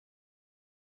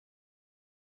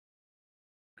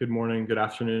good morning, good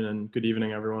afternoon, and good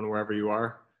evening, everyone, wherever you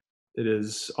are. It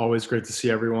is always great to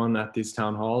see everyone at these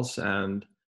town halls, and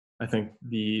I think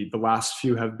the last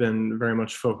few have been very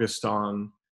much focused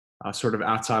on sort of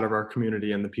outside of our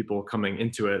community and the people coming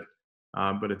into it.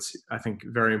 But it's, I think,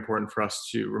 very important for us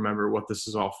to remember what this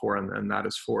is all for, and that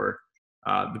is for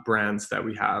the brands that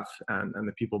we have and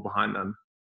the people behind them.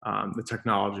 The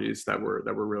technologies that we're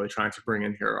really trying to bring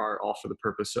in here are all for the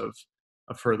purpose of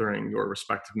furthering your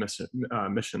respective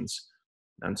missions.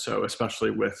 And so,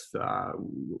 especially with the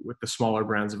smaller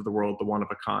brands of the world, the one of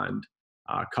a kind,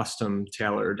 custom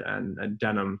tailored and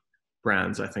denim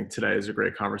brands, I think today is a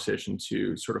great conversation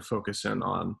to sort of focus in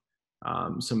on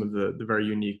some of the very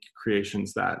unique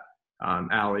creations that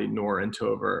Aly, Noor, and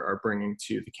Tove are bringing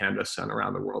to the canvas and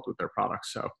around the world with their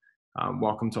products. So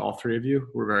welcome to all three of you.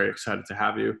 We're very excited to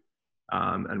have you.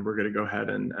 And we're going to go ahead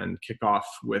and kick off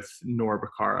with Noor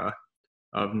Bchara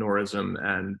of NOORISM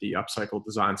and the Upcycle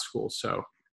Design School. So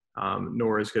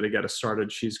Noor is going to get us started.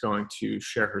 She's going to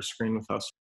share her screen with us,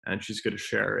 and she's going to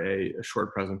share a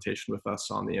short presentation with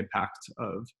us on the impact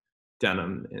of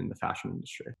denim in the fashion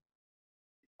industry.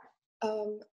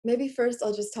 Maybe first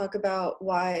I'll just talk about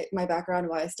why my background,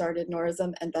 why I started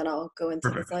NOORISM, and then I'll go into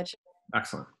the slideshow.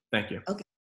 Excellent. Thank you. Okay.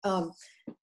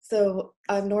 So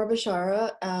I'm Noor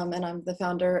Bchara, and I'm the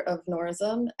founder of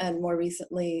NOORISM and more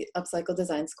recently Upcycle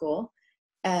Design School.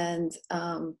 And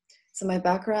so my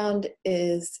background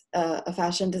is a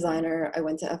fashion designer. I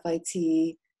went to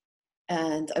FIT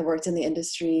and I worked in the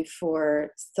industry for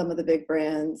some of the big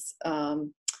brands,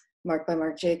 Marc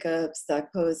Jacobs,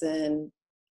 Zac Posen,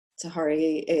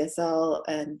 TAHARI ASL,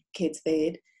 and Kate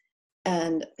Spade.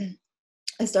 And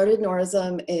I started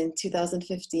NOORISM in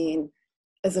 2015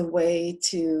 as a way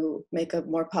to make a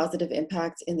more positive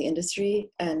impact in the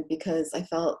industry, and because I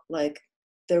felt like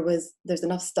there's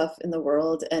enough stuff in the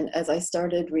world. And as I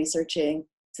started researching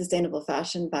sustainable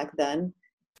fashion back then,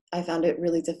 I found it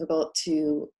really difficult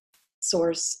to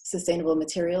source sustainable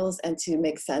materials and to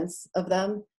make sense of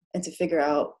them and to figure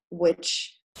out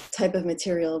which type of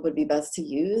material would be best to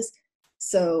use.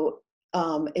 So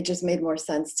it just made more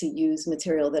sense to use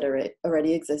material that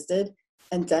already existed.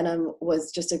 And denim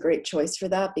was just a great choice for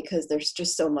that because there's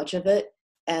just so much of it,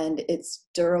 and it's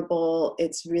durable,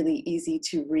 it's really easy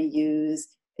to reuse,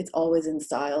 it's always in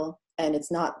style, and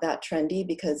it's not that trendy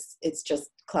because it's just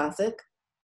classic.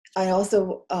 I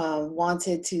also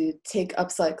wanted to take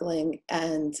upcycling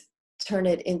and turn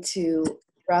it into,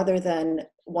 rather than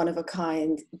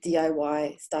one-of-a-kind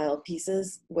DIY style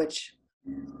pieces, which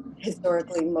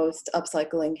historically most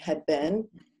upcycling had been,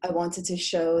 I wanted to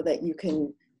show that you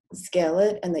can scale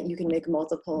it and that you can make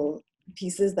multiple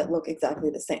pieces that look exactly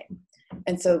the same.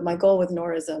 And so my goal with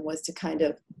NOORISM was to kind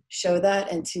of show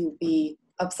that and to be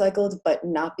upcycled but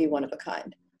not be one of a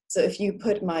kind. So if you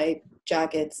put my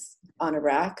jackets on a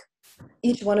rack,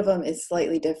 each one of them is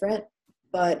slightly different,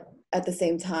 but at the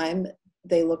same time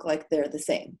they look like they're the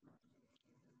same.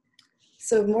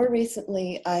 So more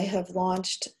recently I have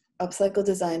launched Upcycle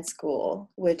Design School,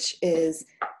 which is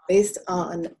based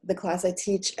on the class I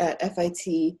teach at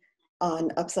FIT on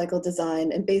upcycle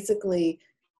design, and basically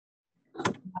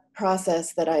a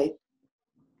process that I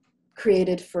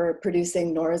created for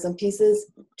producing NOORISM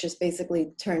pieces just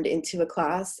basically turned into a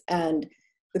class. And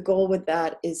the goal with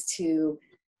that is to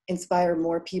inspire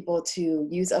more people to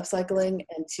use upcycling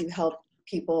and to help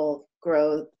people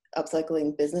grow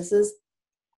upcycling businesses.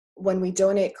 When we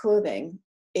donate clothing,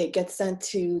 it gets sent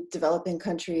to developing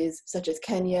countries such as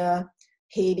Kenya,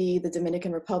 Haiti, the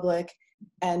Dominican Republic,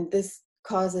 and this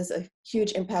causes a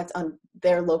huge impact on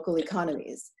their local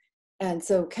economies. And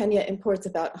so Kenya imports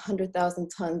about 100,000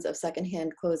 tons of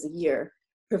secondhand clothes a year,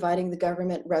 providing the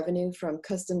government revenue from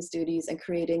customs duties and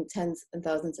creating tens and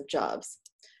thousands of jobs.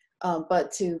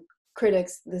 But to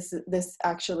critics, this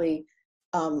actually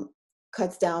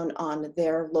cuts down on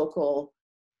their local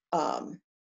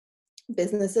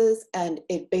businesses, and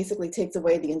it basically takes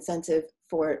away the incentive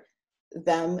for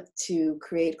them to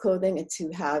create clothing and to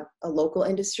have a local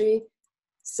industry.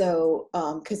 So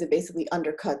because it basically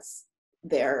undercuts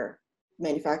their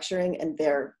manufacturing and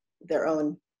their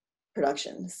own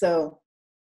production. So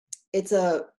it's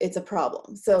a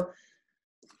problem. So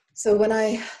when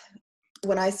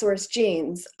I source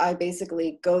jeans, I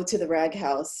basically go to the rag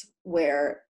house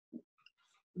where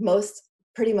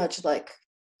pretty much like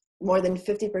more than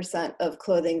 50% of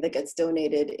clothing that gets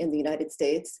donated in the United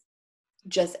States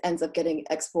just ends up getting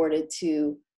exported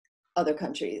to other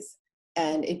countries.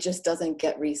 And it just doesn't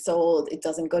get resold. It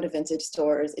doesn't go to vintage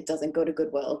stores. It doesn't go to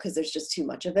Goodwill because there's just too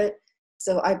much of it.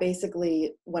 So I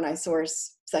basically, when I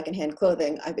source secondhand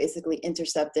clothing, I basically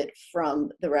intercept it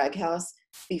from the rag house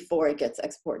before it gets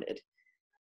exported.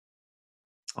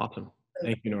 Awesome.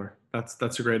 Thank you, Noor.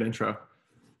 That's a great intro.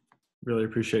 Really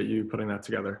appreciate you putting that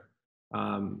together.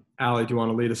 Aly, do you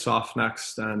want to lead us off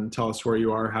next and tell us where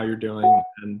you are, how you're doing,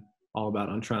 and all about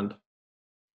Untrend?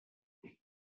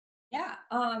 Yeah,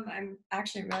 I'm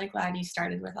actually really glad you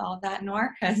started with all of that,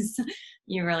 Noor, because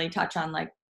you really touch on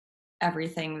like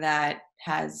everything that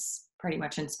has pretty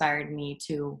much inspired me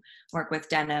to work with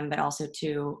denim, but also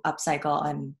to upcycle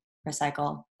and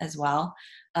recycle as well.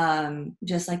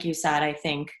 Just like you said, I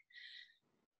think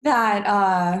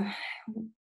that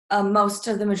most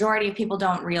of the majority of people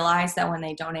don't realize that when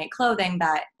they donate clothing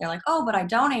that they're like, oh, but I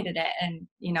donated it. And,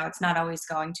 you know, it's not always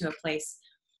going to a place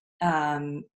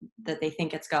that they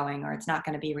think it's going, or it's not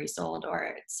going to be resold,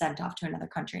 or it's sent off to another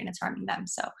country and it's harming them.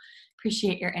 So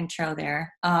appreciate your intro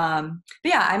there. But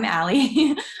yeah, I'm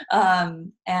Aly,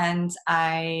 and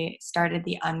I started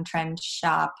the Untrend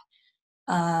Shop.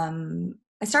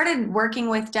 I started working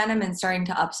with denim and starting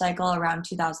to upcycle around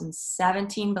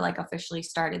 2017, but like officially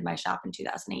started my shop in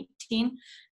 2018.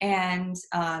 And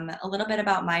a little bit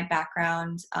about my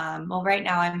background. Well, right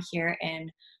now I'm here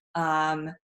in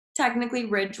technically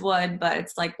Ridgewood, but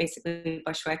it's like basically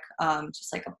Bushwick,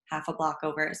 just like a half a block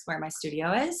over is where my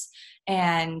studio is.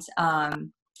 And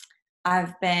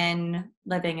I've been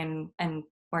living and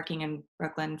working in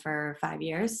Brooklyn for 5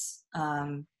 years,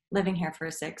 living here for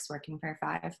 6, working for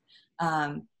 5.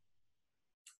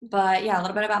 But yeah, a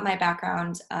little bit about my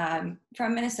background.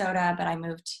 From Minnesota, but I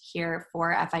moved here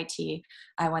for FIT.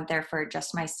 I went there for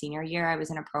just my senior year. I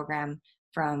was in a program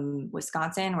from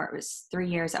Wisconsin where it was 3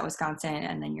 years at Wisconsin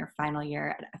and then your final year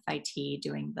at FIT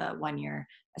doing the 1-year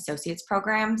associate's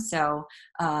program. So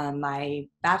my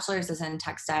bachelor's is in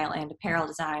textile and apparel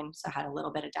design, so I had a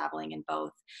little bit of dabbling in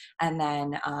both. And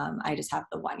then I just have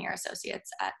the 1-year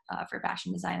associates at for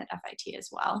fashion design at FIT as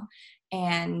well.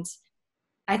 And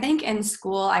I think in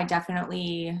school I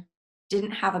definitely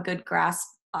didn't have a good grasp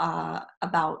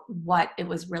about what it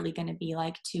was really going to be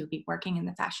like to be working in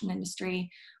the fashion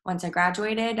industry. Once I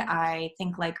graduated, I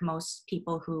think like most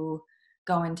people who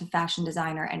go into fashion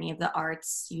design or any of the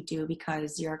arts, you do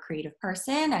because you're a creative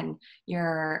person and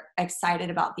you're excited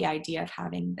about the idea of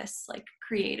having this like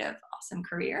creative, awesome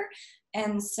career.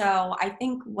 And so I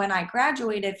think when I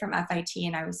graduated from FIT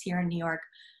and I was here in New York,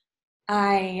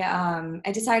 I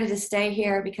decided to stay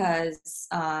here because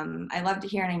I loved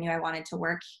it here and I knew I wanted to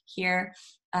work here.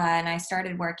 And I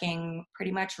started working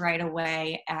pretty much right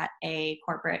away at a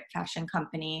corporate fashion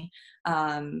company,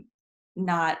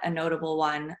 not a notable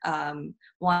one,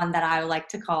 one that I like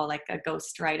to call like a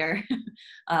ghost writer.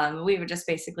 We would just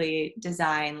basically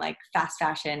design like fast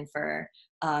fashion for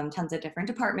tons of different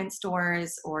department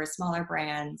stores or smaller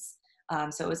brands.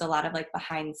 So it was a lot of like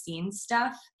behind the scenes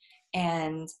stuff.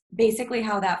 And basically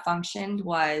how that functioned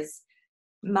was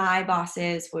my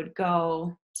bosses would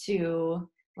go to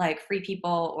like Free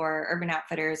People or Urban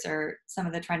Outfitters or some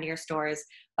of the trendier stores,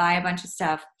 buy a bunch of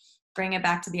stuff, bring it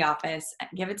back to the office,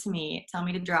 give it to me, tell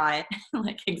me to draw it,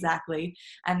 like exactly.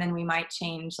 And then we might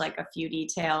change like a few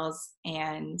details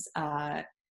and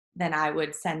then I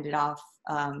would send it off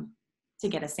to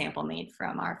get a sample made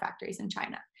from our factories in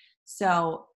China.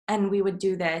 So, and we would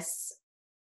do this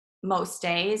most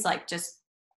days, like just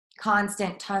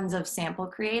constant tons of sample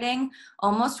creating,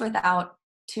 almost without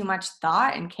too much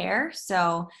thought and care.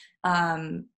 So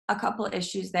a couple of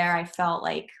issues there, I felt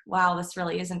like, wow, this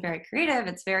really isn't very creative.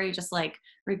 It's very just like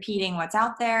repeating what's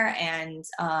out there. And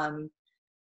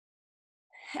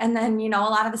then, you know, a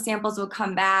lot of the samples would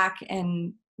come back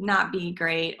and not be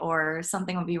great or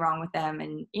something would be wrong with them.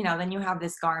 And, you know, then you have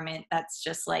this garment that's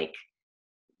just like,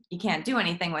 you can't do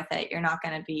anything with it. You're not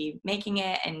going to be making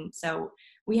it. And so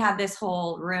we had this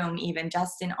whole room, even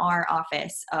just in our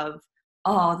office, of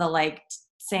all the like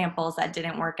samples that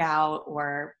didn't work out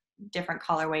or different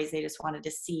colorways they just wanted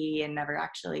to see and never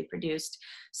actually produced.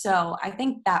 So I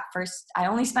think that I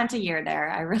only spent a year there.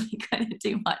 I really couldn't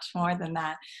do much more than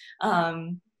that.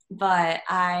 But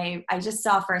I just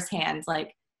saw firsthand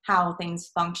like how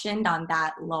things functioned on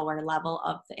that lower level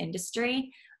of the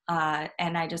industry.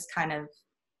 And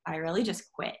I really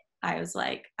just quit. I was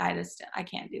like, I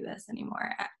can't do this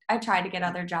anymore. I tried to get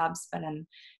other jobs, but then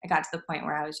I got to the point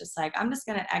where I was just like, I'm just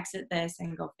going to exit this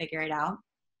and go figure it out.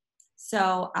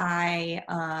 So I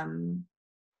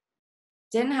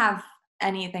didn't have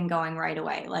anything going right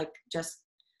away, like just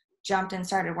jumped and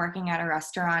started working at a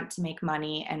restaurant to make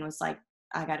money and was like,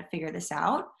 I got to figure this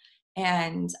out.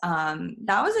 And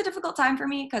that was a difficult time for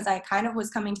me because I kind of was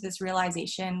coming to this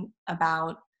realization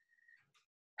about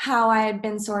how I had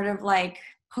been sort of like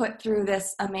put through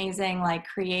this amazing like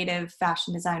creative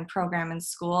fashion design program in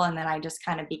school, and then I just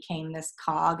kind of became this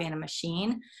cog in a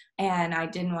machine, and I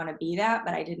didn't want to be that,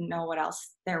 but I didn't know what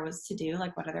else there was to do,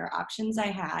 like what other options I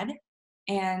had.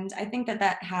 And I think that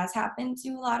that has happened to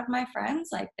a lot of my friends.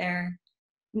 Like they're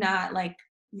not like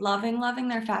loving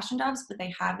their fashion jobs, but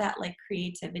they have that like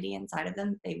creativity inside of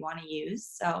them that they want to use.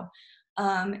 So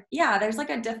yeah, there's like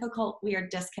a difficult, weird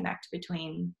disconnect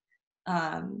between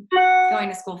going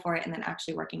to school for it and then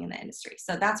actually working in the industry.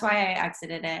 So that's why I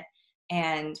exited it,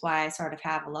 and why I sort of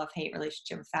have a love-hate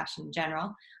relationship with fashion in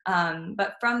general.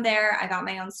 But from there, I got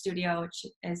my own studio, which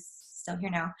is still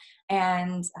here now.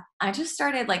 And I just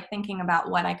started like thinking about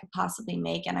what I could possibly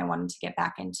make. And I wanted to get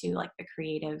back into like the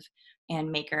creative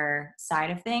and maker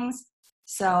side of things.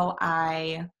 So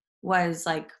I was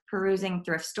like perusing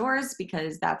thrift stores,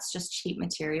 because that's just cheap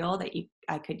material that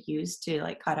I could use to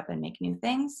like cut up and make new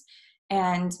things.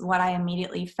 And what I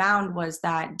immediately found was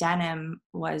that denim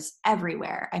was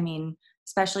everywhere. I mean,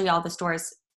 especially all the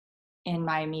stores in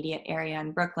my immediate area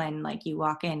in Brooklyn, like you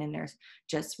walk in and there's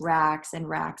just racks and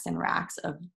racks and racks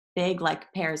of big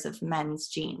like pairs of men's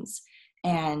jeans.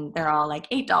 And they're all like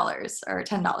 $8 or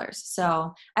 $10.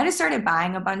 So I just started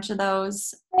buying a bunch of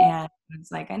those, and I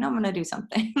was like, I know I'm going to do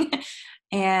something.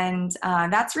 And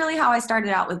that's really how I started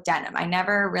out with denim. I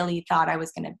never really thought I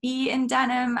was going to be in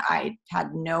denim. I had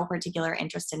no particular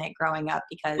interest in it growing up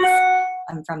because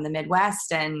I'm from the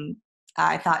Midwest, and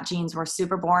I thought jeans were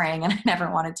super boring and I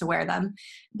never wanted to wear them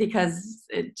because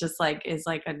it just like is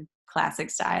like a classic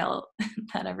style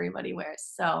that everybody wears.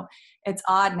 So it's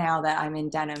odd now that I'm in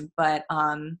denim, but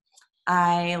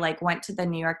I like went to the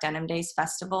New York Denim Days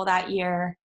Festival that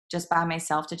year just by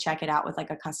myself to check it out with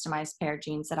like a customized pair of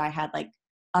jeans that I had like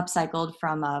upcycled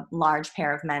from a large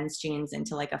pair of men's jeans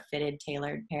into like a fitted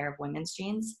tailored pair of women's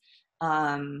jeans.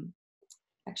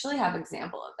 Actually have an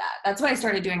example of that. That's what I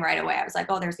started doing right away. I was like,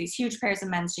 oh, there's these huge pairs of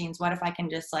men's jeans. What if I can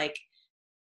just like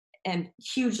and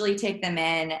hugely take them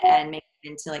in and make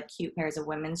them into like cute pairs of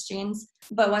women's jeans?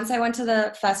 But once I went to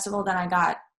the festival, then I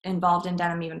got involved in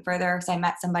denim even further. So I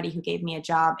met somebody who gave me a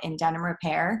job in denim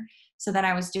repair. So then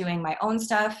I was doing my own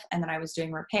stuff, and then I was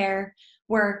doing repair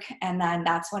work. And then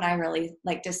that's when I really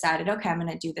like decided, okay, I'm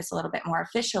going to do this a little bit more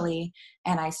officially.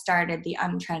 And I started the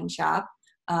Untrend Shop.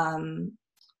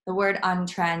 The word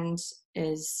untrend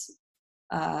is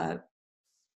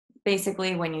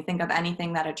basically when you think of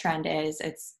anything that a trend is,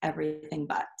 it's everything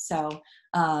but. So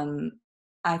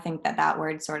I think that that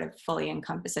word sort of fully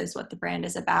encompasses what the brand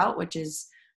is about, which is,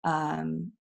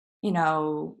 you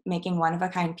know, making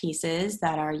one-of-a-kind pieces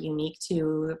that are unique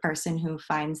to the person who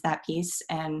finds that piece.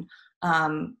 And,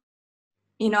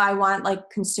 you know, I want like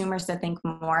consumers to think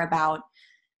more about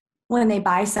when they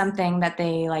buy something that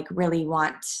they like really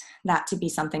want that to be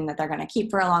something that they're going to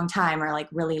keep for a long time or like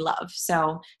really love.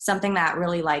 So something that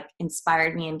really like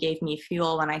inspired me and gave me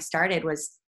fuel when I started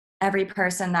was every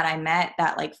person that I met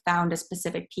that like found a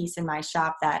specific piece in my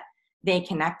shop that they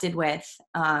connected with.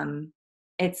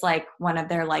 It's like one of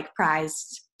their like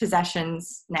prized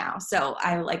possessions now. So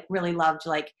I like really loved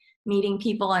like meeting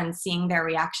people and seeing their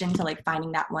reaction to like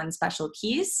finding that one special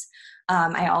piece.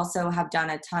 I also have done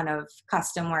a ton of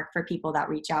custom work for people that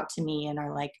reach out to me and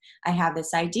are like, I have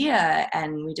this idea,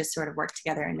 and we just sort of work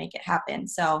together and make it happen.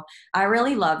 So I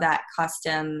really love that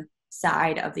custom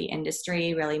side of the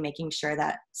industry, really making sure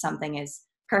that something is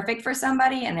perfect for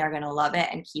somebody and they're going to love it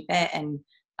and keep it and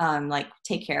like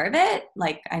take care of it.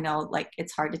 Like I know like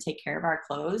it's hard to take care of our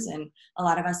clothes and a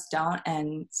lot of us don't.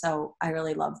 And so I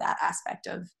really love that aspect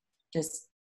of just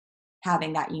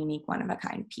having that unique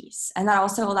one-of-a-kind piece. And that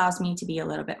also allows me to be a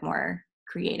little bit more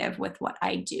creative with what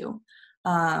I do.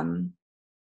 Yeah,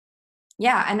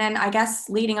 and then I guess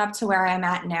leading up to where I'm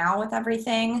at now with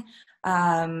everything,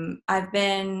 I've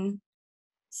been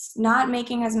not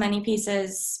making as many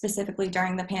pieces specifically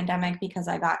during the pandemic because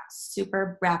I got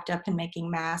super wrapped up in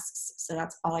making masks. So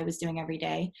that's all I was doing every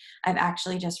day. I've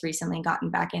actually just recently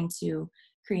gotten back into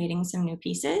creating some new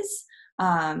pieces.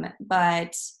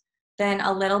 But then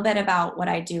a little bit about what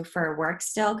I do for work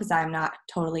still, because I'm not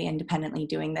totally independently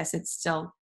doing this. It's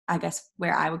still, I guess,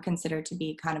 where I would consider to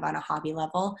be kind of on a hobby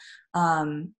level.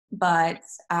 But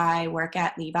I work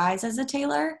at Levi's as a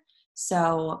tailor.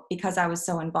 So because I was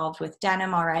so involved with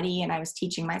denim already and I was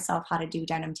teaching myself how to do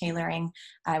denim tailoring,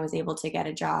 I was able to get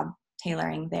a job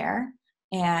tailoring there.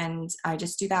 And I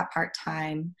just do that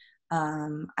part-time.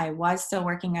 I was still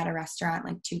working at a restaurant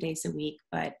like 2 days a week,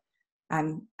 but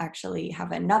I'm actually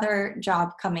have another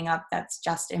job coming up that's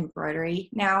just embroidery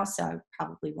now. So I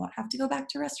probably won't have to go back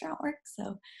to restaurant work.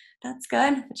 So that's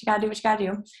good. But you gotta do what you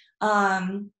gotta do.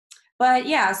 But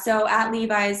yeah, so at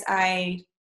Levi's, I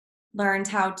learned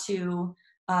how to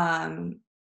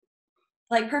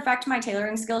like perfect my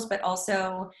tailoring skills, but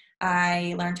also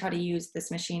I learned how to use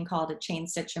this machine called a chain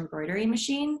stitch embroidery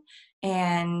machine.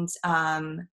 And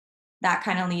that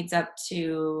kind of leads up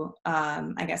to,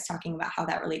 I guess, talking about how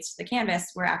that relates to the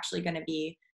canvas. We're actually going to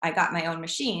be, I got my own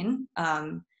machine,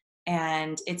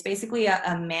 and it's basically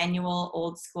a manual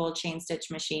old school chain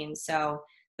stitch machine. So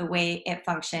the way it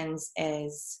functions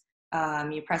is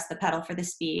you press the pedal for the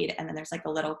speed, and then there's like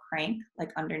a little crank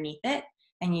like underneath it,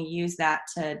 and you use that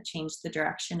to change the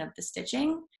direction of the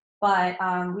stitching. But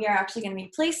we are actually going to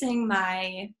be placing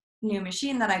my new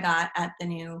machine that I got at the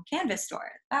new canvas store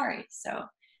at Bowery. So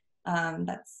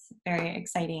that's very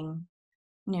exciting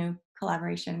new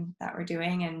collaboration that we're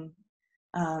doing. And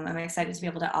I'm excited to be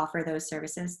able to offer those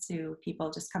services to people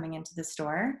just coming into the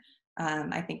store.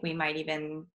 I think I might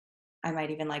even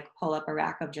like pull up a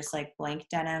rack of just like blank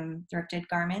denim thrifted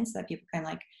garments that people can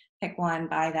like pick one,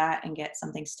 buy that, and get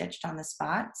something stitched on the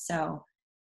spot. So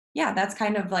yeah, that's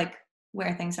kind of like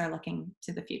where things are looking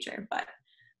to the future. But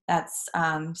that's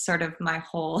sort of my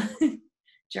whole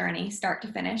journey, start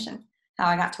to finish, and how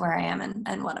I got to where I am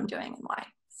and what I'm doing and why.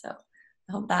 So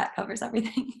I hope that covers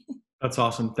everything. That's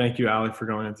awesome. Thank you, Aly, for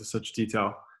going into such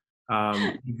detail.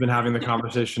 We've been having the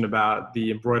conversation about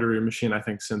the embroidery machine, I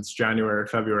think, since January or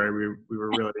February. We were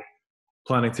really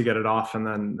planning to get it off, and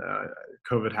then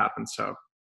COVID happened. So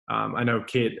I know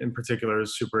Kate in particular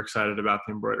is super excited about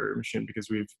the embroidery machine because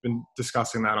we've been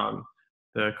discussing that on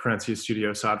the Carencia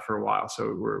studio side for a while.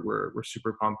 So we're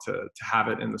super pumped to have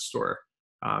it in the store.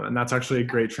 And that's actually a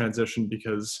great transition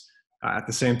because at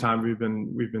the same time we've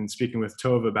been speaking with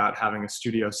Tove about having a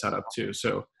studio set up too.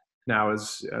 So now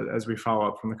as we follow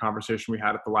up from the conversation we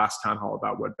had at the last town hall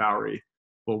about what Bowery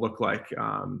will look like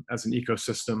as an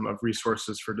ecosystem of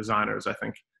resources for designers, I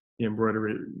think the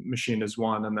embroidery machine is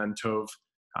one. And then Tove,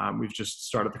 we've just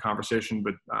started the conversation,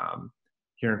 but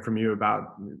hearing from you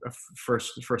about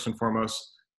first and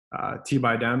foremost T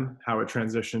by Dem, how it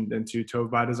transitioned into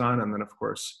Tove by Design, and then of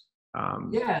course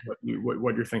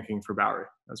what you're thinking for Bowery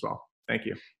as well. Thank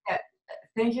you. Yeah,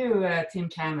 thank you, Team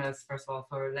Canvas, first of all,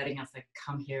 for letting us like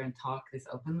come here and talk this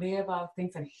openly about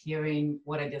things, and hearing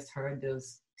what I just heard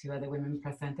those two other women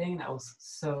presenting. That was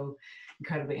so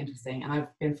incredibly interesting, and I've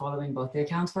been following both the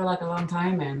accounts for like a long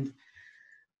time, and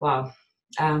wow,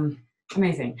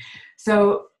 amazing.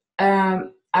 So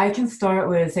I can start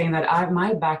with saying that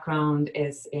my background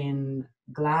is in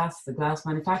glass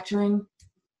manufacturing.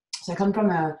 So I come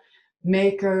from a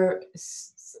maker,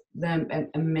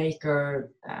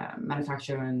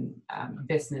 manufacturer and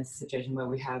business situation where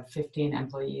we have 15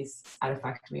 employees at a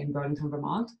factory in Burlington,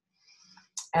 Vermont.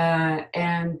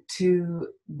 And to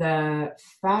the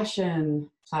fashion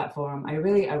platform, I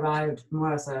really arrived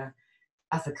more as a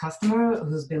customer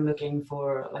who's been looking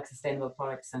for like sustainable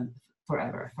products and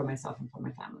forever, for myself and for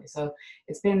my family. So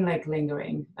it's been like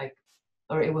lingering,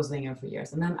 or it was lingering for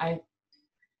years. And then I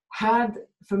had,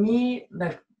 for me,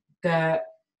 like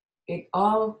it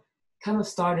all kind of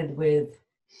started with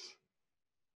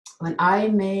when I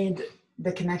made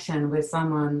the connection with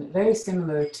someone very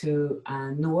similar to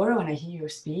Noor, when I hear you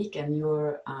speak and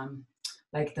your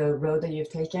like the road that you've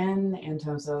taken in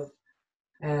terms of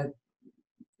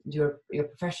your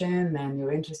profession and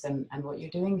your interest and what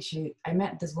you're doing. I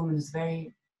met this woman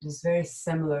who's very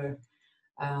similar,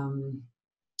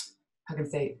 how can I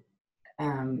say,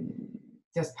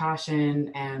 just passion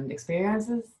and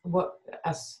experiences. What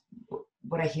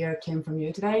I hear came from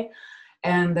you today.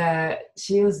 And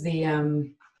she was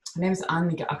her name is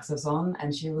Annika Axelsson,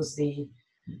 and she was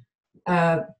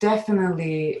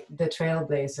definitely the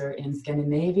trailblazer in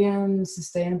Scandinavian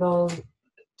sustainable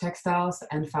textiles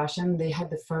and fashion.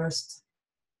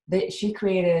 She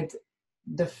created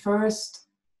the first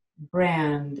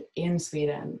brand in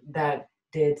Sweden that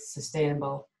did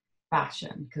sustainable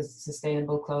fashion, because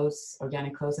sustainable clothes,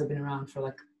 organic clothes have been around for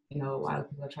like, a while.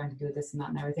 People are trying to do this and that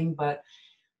and everything, but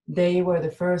they were the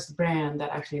first brand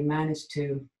that actually managed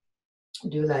to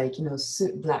do like,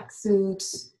 black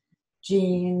suits,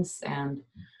 jeans, and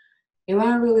it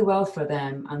went really well for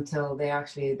them until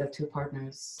the two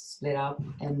partners split up.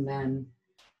 And then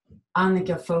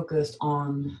Annika focused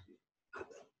on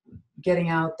getting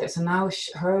out there. So now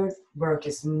her work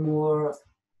is more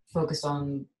focused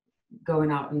on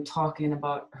going out and talking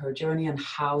about her journey and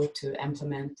how to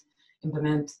implement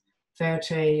fair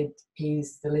trade,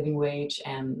 peace, the living wage,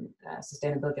 and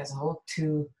sustainability as a whole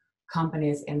to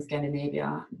companies in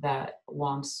Scandinavia that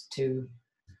wants to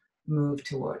move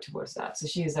towards that. So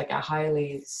she is like a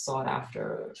highly sought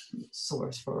after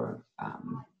source for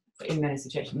in many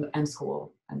situations, and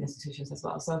school and institutions as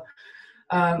well. So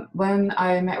when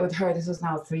I met with her, this was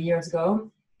now 3 years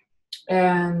ago,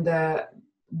 and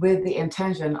with the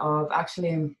intention of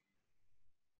actually,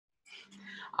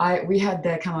 we had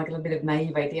the kind of like a little bit of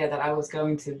naive idea that I was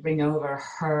going to bring over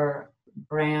her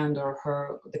brand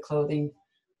or the clothing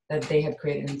that they had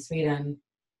created in Sweden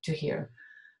to here.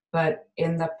 But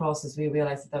in that process, we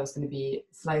realized that was going to be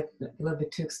a little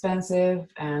bit too expensive,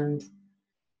 and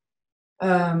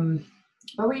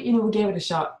but we gave it a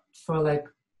shot for like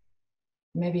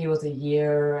maybe it was a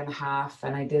year and a half,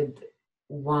 and I did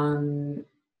one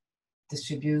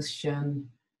distribution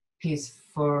piece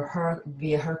for her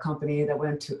via her company that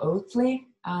went to Oatly,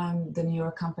 the New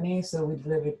York company. So we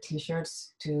delivered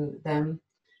T-shirts to them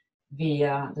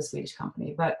via the Swedish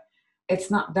company. But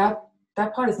it's not that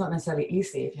part is not necessarily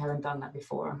easy if you haven't done that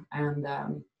before. And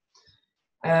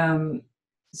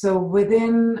so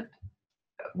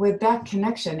with that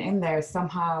connection in there,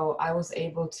 somehow I was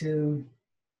able to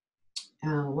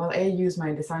use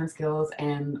my design skills,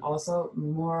 and also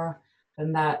more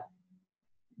than that,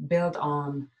 build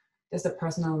on just a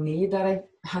personal need that I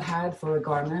had for a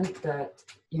garment that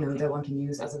that one can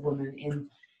use as a woman. In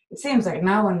it seems like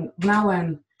now when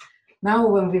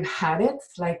we've had it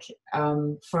like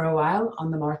for a while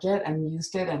on the market and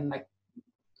used it, and like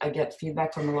I get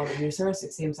feedback from a lot of users,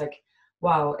 it seems like,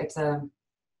 wow, it's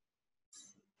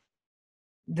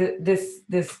this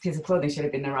piece of clothing should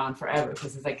have been around forever,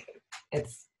 because it's like it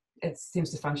seems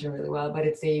to function really well. But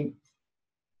it's a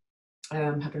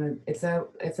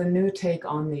it's a new take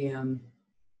on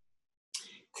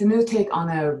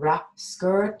a wrap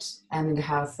skirt, and it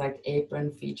has like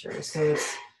apron features. So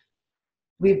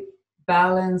we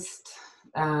balanced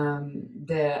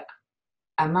the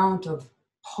amount of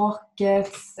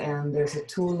pockets, and there's a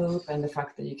toe loop, and the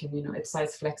fact that you can it's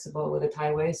size flexible with a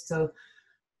tie waist. So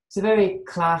it's a very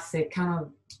classic kind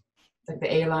of like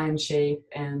the A-line shape,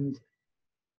 and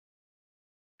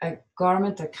a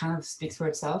garment that kind of speaks for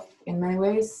itself in many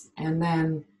ways. And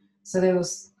then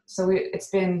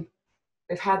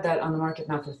we've had that on the market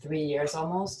now for 3 years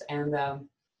almost, and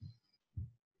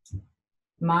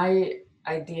my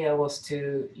idea was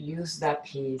to use that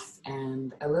piece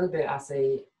and a little bit as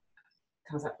a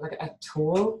kind of like a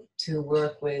tool to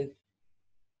work with,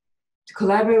 to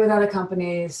collaborate with other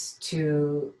companies,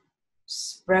 to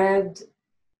spread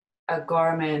a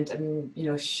garment and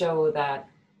show that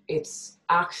it's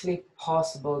actually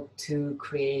possible to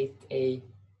create a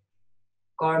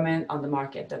garment on the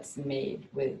market that's made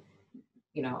with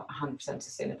 100%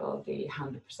 sustainability,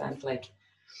 100% like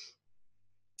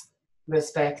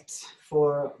respect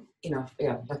for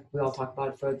like we all talk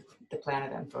about, for the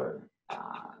planet and for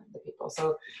the people.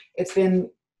 So it's been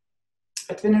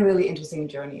a really interesting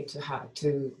journey to have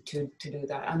to do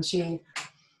that. And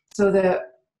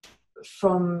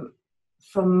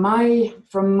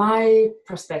from my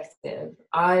perspective,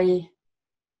 I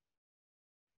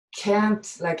can't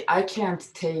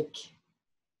take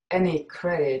any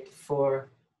credit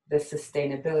for the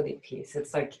sustainability piece.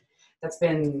 It's like that's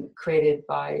been created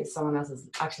by someone else's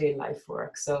actually life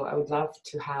work. So I would love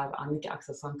to have Annika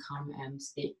Axelsson come and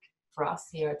speak for us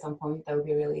here at some point. That would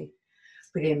be really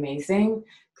pretty amazing,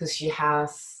 because she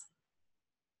has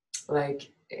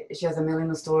a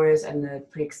million of stories and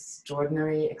pretty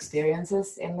extraordinary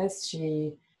experiences in this.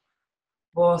 She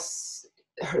was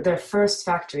their first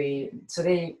factory, so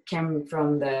they came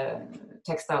from the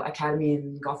textile academy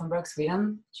in Gothenburg,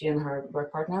 Sweden, she and her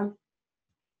work partner.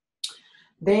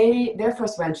 Their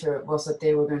first venture was that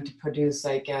they were going to produce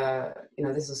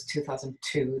this was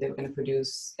 2002, they were going to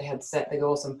produce, they had set the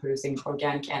goals on producing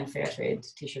organic and fair trade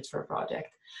t-shirts for a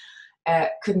project.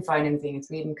 Couldn't find anything in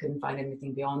Sweden, couldn't find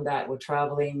anything beyond that. We're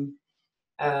traveling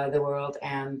the world,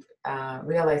 and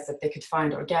realized that they could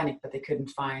find organic, but they couldn't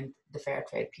find the fair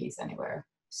trade piece anywhere.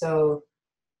 So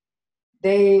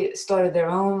they started their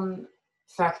own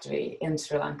factory in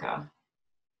Sri Lanka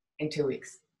in 2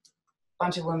 weeks.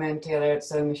 Bunch of women together,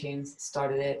 sewing machines,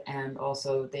 started it, and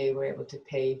also they were able to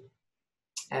pay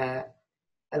a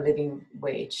living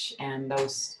wage, and that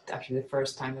was actually the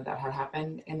first time that had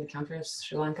happened in the country of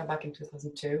Sri Lanka back in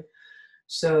 2002.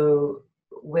 So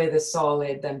with a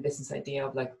solid then business idea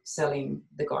of like selling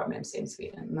the garments in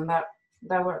Sweden, and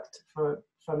that worked for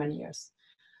many years.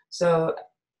 So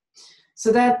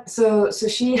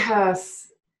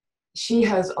she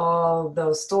has all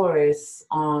those stories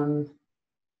on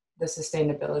the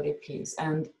sustainability piece,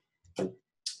 and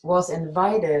was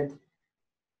invited,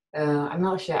 I'm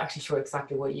not actually sure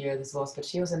exactly what year this was, but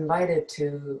she was invited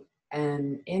to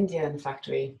an Indian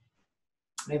factory,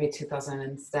 maybe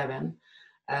 2007,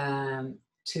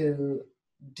 to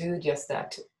do just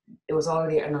that. It was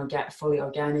already an fully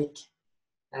organic,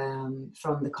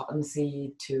 from the cotton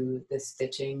seed to the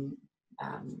stitching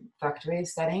factory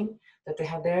setting that they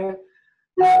had there.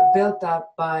 built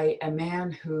up by a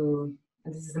man who,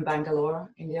 and this is in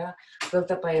Bangalore, India,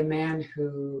 built up by a man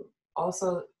who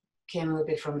also came a little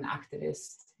bit from an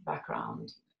activist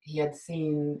background. He had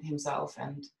seen himself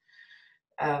and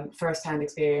firsthand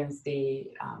experienced a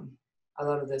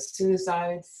lot of the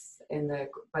suicides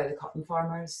by the cotton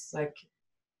farmers, like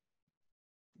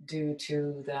due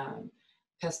to the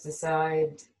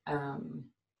pesticide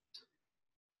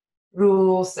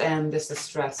rules and just the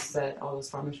stress that all those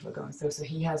farmers were going through. So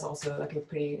he has also like a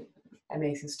pretty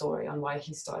amazing story on why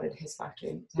he started his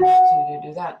factory to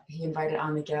do that. He invited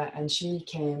Annika, and she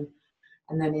came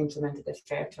and then implemented the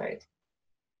fair trade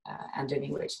and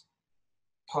living wage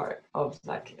part of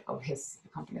his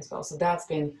company as well. So that's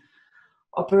been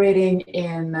operating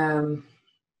in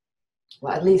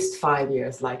well, at least 5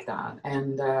 years like that.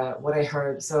 And what I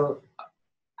heard, so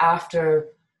after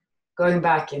going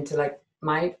back into like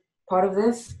my part of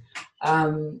this,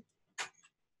 I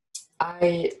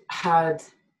had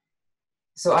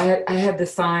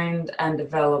designed and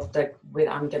developed like with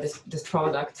Annika this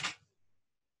product,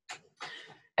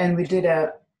 and we did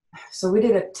a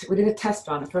test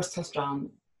run, a first test run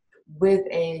with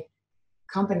a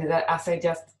company that I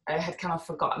had kind of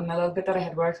forgotten a little bit that I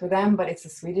had worked with them, but it's a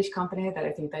Swedish company that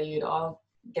I think that you'd all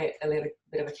get a little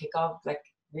bit of a kick of like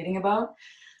reading about.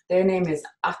 Their name is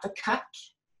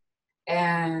Upcycled,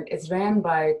 and it's ran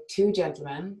by two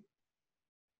gentlemen.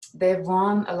 They've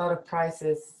won a lot of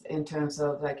prizes in terms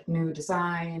of like new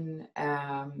design,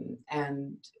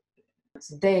 and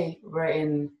so they were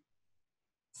in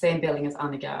same building as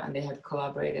Annika, and they had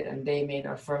collaborated, and they made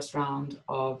our first round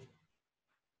of,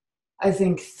 I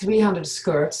think, 300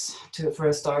 skirts for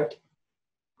a start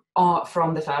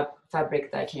from the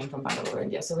fabric that came from Bangalore,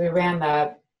 India. So we ran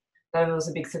that. That was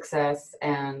a big success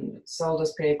and sold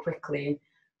us pretty quickly.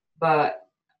 But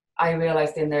I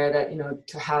realized in there that, you know,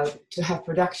 to have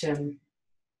production,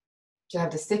 to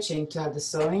have the stitching, to have the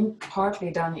sewing partly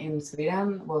done in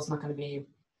Sweden was not going to be,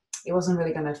 it wasn't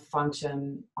really going to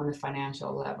function on a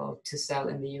financial level to sell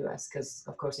in the US, because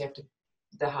of course you have to,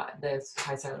 the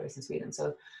high salaries in Sweden.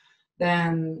 So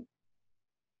then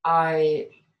I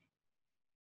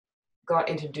got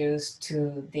introduced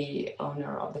to the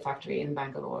owner of the factory in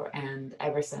Bangalore, and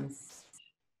ever since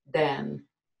then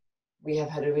we have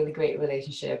had a really great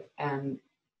relationship. And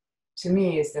to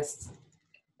me it's just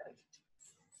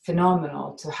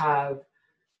phenomenal to have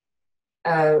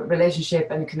a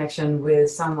relationship and connection with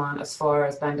someone as far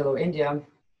as Bangalore, India.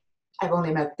 I've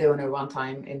only met the owner one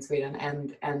time in Sweden,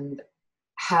 and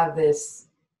have this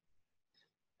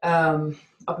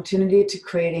opportunity to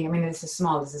creating, I mean, this is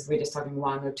we're just talking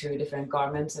 1 or 2 different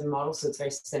garments and models, so it's very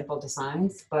simple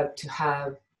designs, but to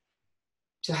have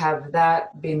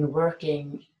that been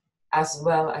working as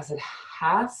well as it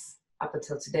has up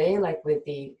until today, like we're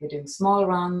doing small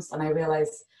runs. And I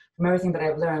realized from everything that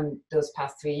I've learned those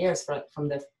past 3 years from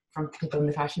people in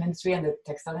the fashion industry and the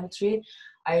textile industry,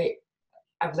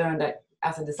 I've learned that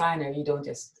as a designer, you don't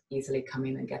just easily come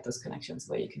in and get those connections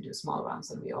where you can do small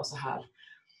runs. And we also have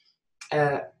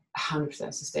 100%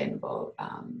 sustainable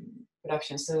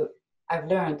production. So I've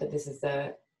learned that this is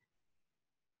a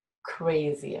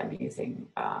crazy, amazing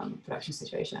production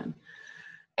situation.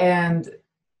 And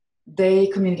they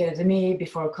communicated to me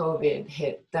before COVID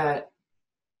hit that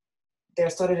they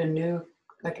started a new,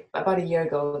 like about a year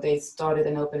ago, they started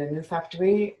and opened a new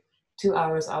factory 2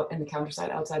 hours out in the countryside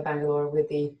outside Bangalore, with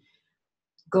the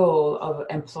goal of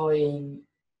employing,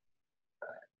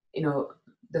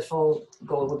 the full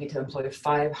goal would be to employ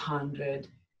 500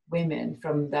 women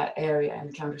from that area in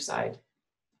the countryside,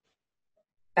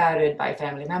 battered by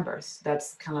family members.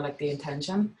 That's kind of like the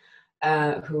intention.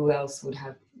 Who else would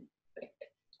have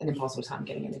an impossible time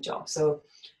getting in a job? So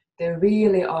they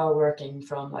really are working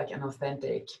from like an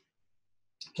authentic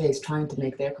place, trying to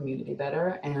make their community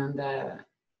better. And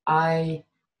I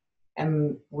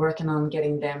am working on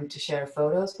getting them to share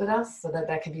photos with us, so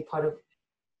that can be part of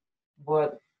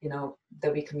what,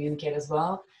 that we communicate as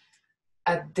well.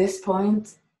 At this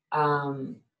point, I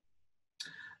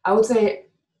would say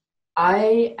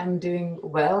I am doing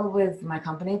well with my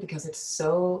company because it's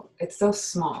so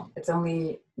small. It's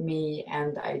only me,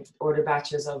 and I order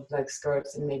batches of like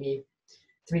skirts and maybe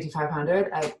 300 to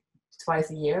 500 twice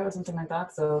a year or something like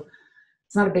that. So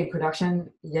it's not a big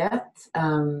production yet.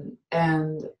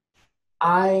 And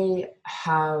I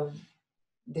have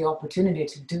the opportunity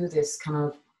to do this kind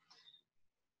of,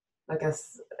 like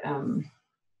as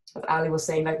Aly was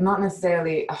saying, like not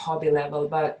necessarily a hobby level,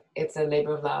 but it's a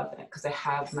labor of love, because I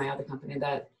have my other company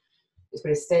that is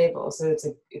pretty stable. So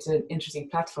it's an interesting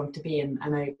platform to be in,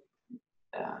 and I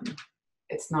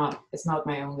it's not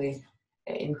my only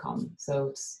income.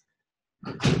 So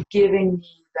giving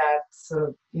me that sort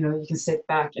of, you can sit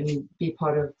back and be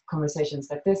part of conversations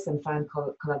like this and find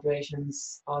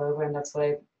collaborations all over. And that's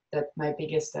my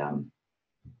biggest,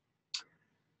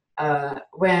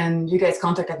 when you guys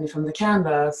contacted me from the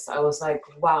Canvas, I was like,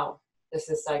 wow, this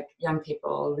is like young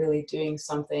people really doing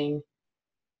something,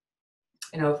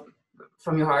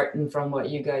 from your heart and from what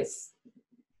you guys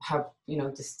have,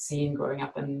 just seen growing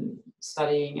up and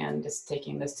studying and just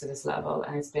taking this to this level.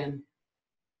 And it's been,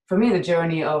 for me, the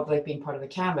journey of like being part of the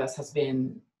Canvas has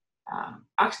been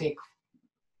actually,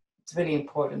 it's really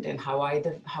important in how I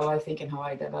think and how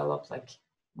I develop like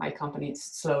my company.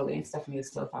 It's definitely a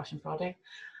slow fashion project.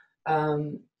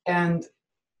 And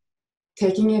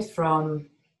taking it from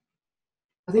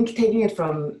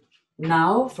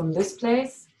now, from this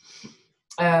place,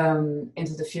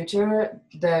 into the future,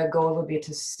 the goal would be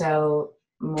to sell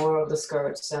more of the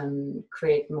skirts and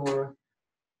create more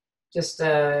just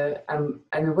an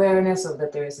awareness of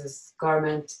that there is this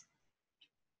garment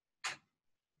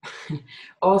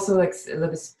also like a little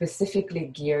bit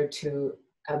specifically geared to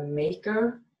a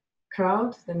maker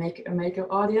crowd, the maker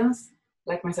audience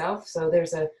like myself. So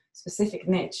there's a specific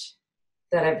niche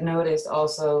that I've noticed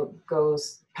also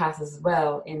passes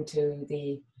well into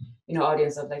the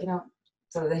audience of like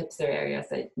sort of the hipster areas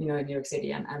that in New York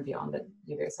City and beyond that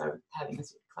you guys are having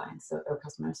as clients or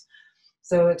customers.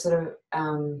 So it's sort of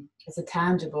it's a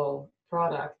tangible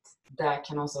product that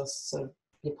can also sort of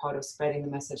be part of spreading the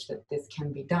message that this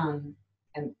can be done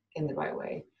and in the right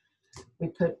way. We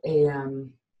put a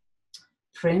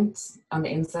print on the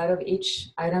inside of each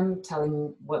item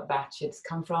telling what batch it's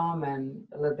come from, and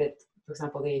a little bit, for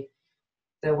example,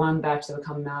 the one batch that will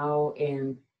come now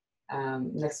in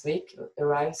next week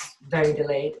arrives very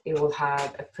delayed. It will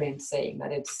have a print saying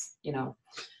that it's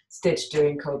stitched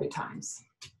during COVID times,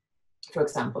 for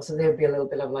example. So there'll be a little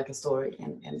bit of like a story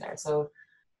in there. So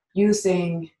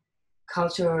using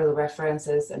cultural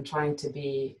references and trying to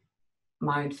be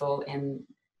mindful in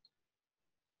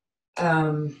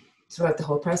throughout the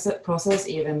whole process,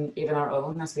 even our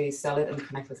own as we sell it and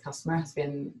connect with customer, has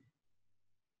been,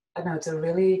 I don't know, it's a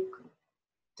really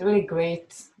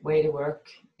great way to work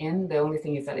in. The only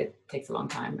thing is that it takes a long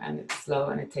time and it's slow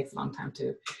and it takes a long time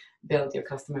to build your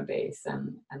customer base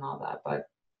and all that. But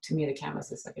to me, the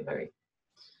Canvas is like a very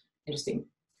interesting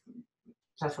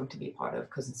platform to be part of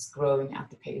because it's growing at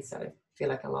the pace that I feel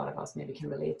like a lot of us maybe can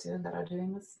relate to that are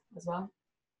doing this as well.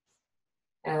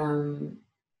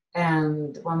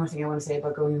 And one more thing I want to say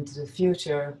about going into the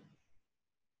future,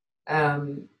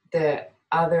 the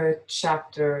other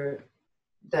chapter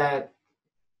that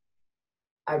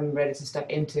I'm ready to step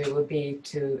into would be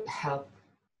to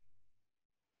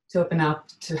open up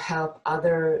to help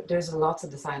there's lots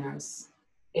of designers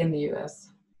in the US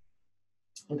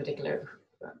in particular,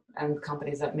 and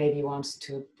companies that maybe wants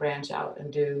to branch out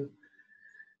and do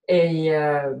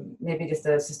maybe just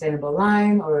a sustainable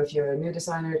line, or if you're a new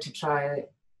designer, to try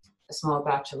a small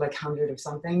batch of like 100 of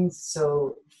something.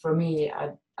 So for me,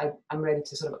 I'm ready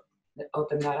to sort of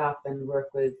open that up and work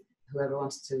with whoever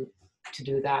wants to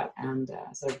do that and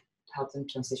sort of help them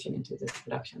transition into this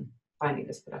finding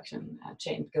this production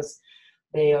chain, because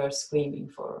they are screaming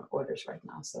for orders right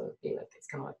now. So I feel like it's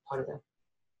kind of like part of the,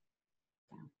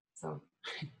 so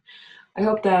I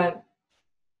hope that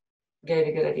gave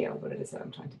a good idea of what it is that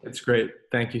I'm trying to do. It's great.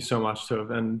 Thank you so much,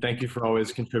 Tove. And thank you for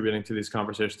always contributing to these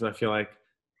conversations. I feel like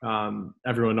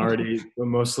everyone already,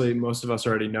 most of us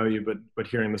already know you, but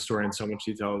hearing the story in so much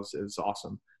detail is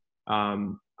awesome.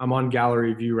 I'm on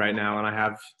gallery view right now, and I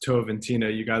have Tove and Tina.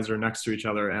 You guys are next to each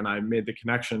other, and I made the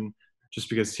connection just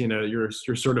because, Tina, you're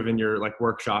sort of in your like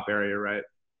workshop area, right?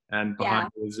 And behind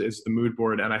you is the mood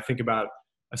board. And I think about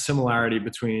a similarity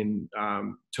between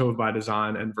Tove by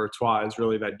Design and Vertois is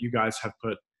really that you guys have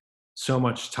put so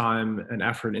much time and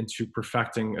effort into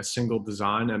perfecting a single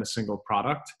design and a single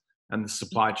product and the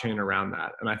supply chain around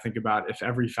that. And I think about if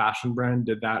every fashion brand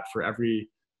did that for every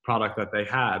product that they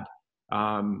had,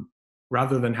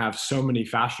 rather than have so many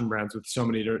fashion brands with so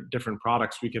many different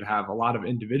products, we could have a lot of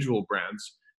individual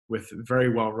brands with very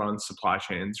well-run supply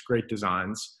chains, great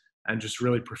designs, and just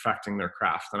really perfecting their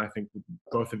craft. And I think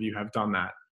both of you have done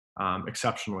that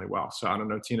exceptionally well. So I don't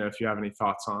know, Tina, if you have any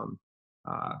thoughts on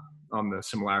the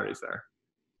similarities there.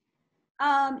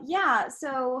 Yeah,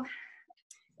 so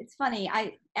it's funny.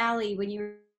 Aly, when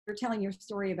you were telling your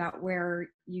story about where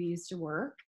you used to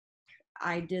work,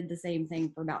 I did the same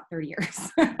thing for about 30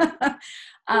 years.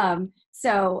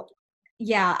 So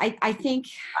yeah, I think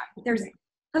there's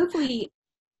hopefully,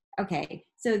 okay.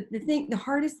 So the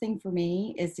hardest thing for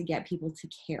me is to get people to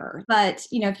care. But,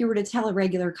 you know, if you were to tell a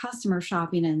regular customer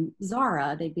shopping in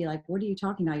Zara, they'd be like, what are you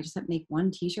talking about? You just have to make one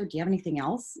t-shirt. Do you have anything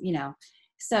else? You know?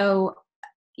 So,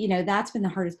 you know, that's been the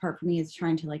hardest part for me, is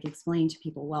trying to like explain to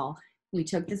people, well, we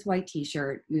took this white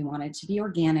t-shirt. We want it to be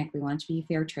organic. We want it to be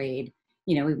fair trade.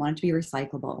 You know, we want it to be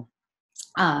recyclable.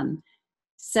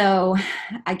 So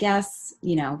I guess,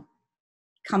 you know,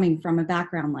 coming from a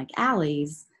background like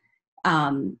Aly's,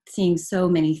 seeing so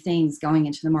many things going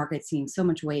into the market, seeing so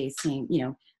much waste, seeing, you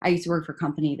know, I used to work for a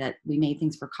company that we made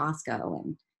things for Costco,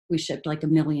 and we shipped like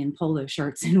 1 million polo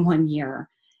shirts in 1 year,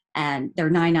 and they're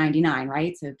 $9.99,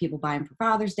 right? So if people buy them for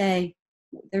Father's Day,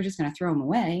 they're just going to throw them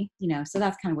away, you know? So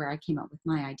that's kind of where I came up with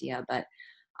my idea. But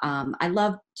I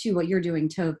love too what you're doing,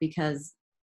 Tove, because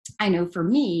I know for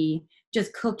me,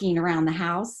 just cooking around the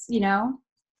house, you know,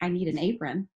 I need an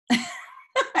apron.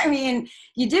 I mean,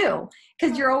 you do,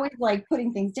 because you're always like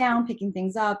putting things down, picking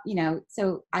things up, you know.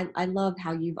 So I love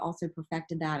how you've also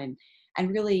perfected that, and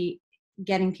really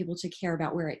getting people to care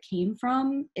about where it came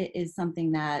from. It is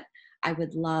something that I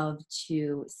would love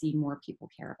to see more people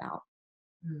care about.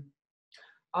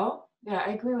 Oh, yeah,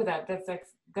 I agree with that. That's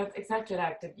exactly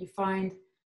that. That you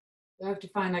have to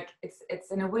find, like,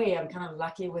 it's in a way, I'm kind of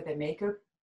lucky with the makeup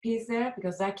piece there,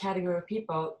 because that category of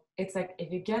people, it's like,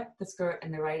 if you get the skirt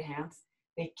in the right hands,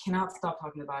 they cannot stop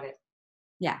talking about it.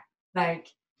 Yeah. Like,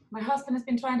 my husband has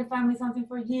been trying to find me something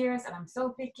for years, and I'm so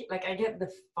picky. Like, I get the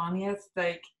funniest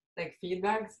like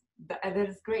feedbacks. That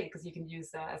is great, because you can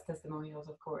use that as testimonials,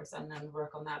 of course, and then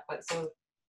work on that. But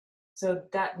so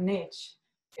that niche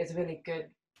is a really good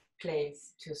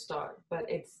place to start. But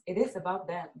it is about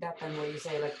that then, what you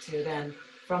say, like, to then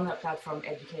from that platform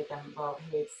educate them about,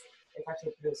 hey, it's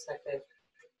actually produced like this,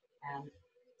 and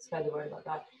spread the word about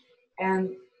that.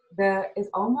 And it's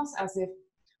almost as if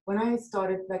when I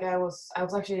started, like, I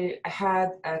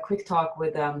had a quick talk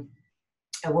with a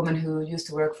woman who used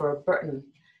to work for Burton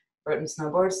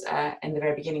Snowboards. In the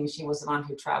very beginning, she was the one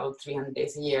who traveled 300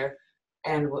 days a year,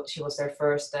 and she was their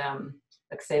first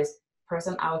like sales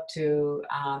person out to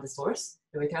the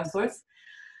retail stores.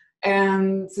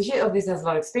 And so she obviously has a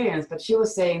lot of experience, but she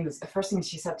was saying this, the first thing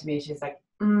she said to me, she's like,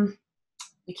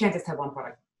 you can't just have one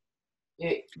product.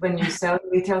 When you sell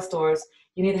retail stores,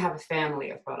 you need to have a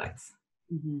family of products.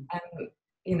 Mm-hmm. And,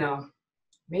 you know,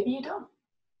 maybe you don't.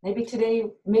 Maybe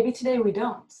today we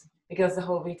don't, because the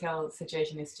whole retail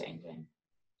situation is changing.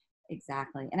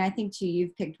 Exactly. And I think too,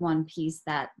 you've picked one piece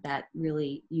that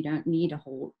really you don't need a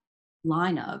whole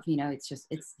line of, you know,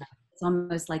 it's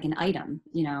almost like an item,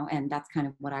 you know, and that's kind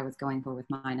of what I was going for with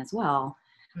mine as well,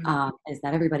 is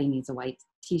that everybody needs a white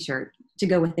t-shirt to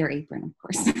go with their apron, of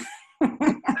course.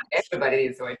 Everybody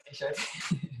needs a white t-shirt.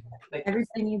 Like,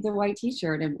 everybody needs a white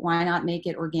t-shirt, and why not make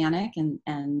it organic and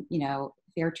you know,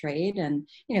 fair trade? And,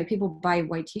 you know, people buy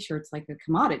white t-shirts like a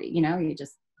commodity, you know, you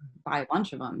just buy a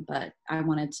bunch of them. But I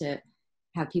wanted to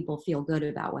have people feel good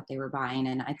about what they were buying.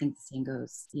 And I think the same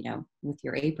goes, you know, with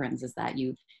your aprons, is that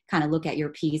you kind of look at your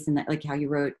piece, and that, like how you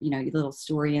wrote, you know, your little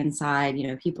story inside, you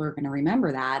know, people are going to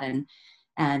remember that. And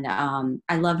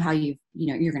I love how you're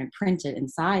going to print it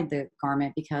inside the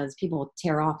garment, because people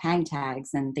tear off hang tags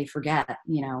and they forget,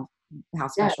 you know, how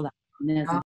special that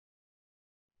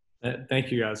is. Thank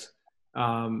you, guys.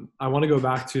 I want to go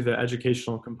back to the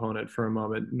educational component for a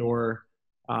moment. Noor,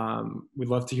 we'd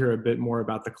love to hear a bit more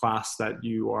about the class that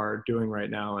you are doing right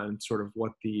now, and sort of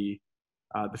what the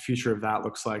future of that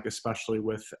looks like, especially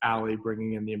with Aly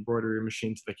bringing in the embroidery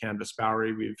machine to the Canvas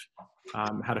Bowery. We've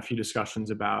had a few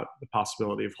discussions about the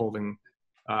possibility of holding,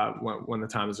 when the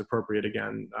time is appropriate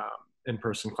again,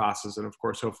 in-person classes, and of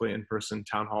course, hopefully in-person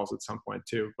town halls at some point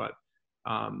too. But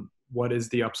what is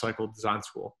the Upcycle Design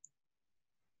School?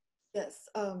 Yes,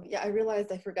 yeah, I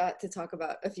realized I forgot to talk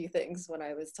about a few things when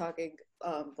I was talking,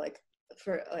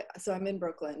 so I'm in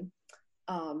Brooklyn,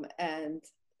 and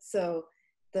so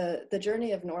the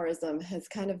journey of NOORISM has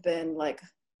kind of been like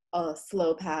a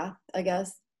slow path, I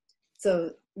guess.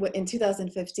 So in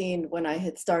 2015, when I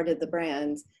had started the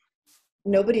brand,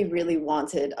 nobody really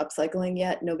wanted upcycling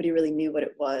yet. Nobody really knew what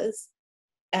it was.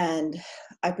 And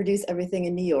I produce everything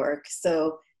in New York.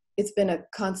 So it's been a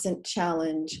constant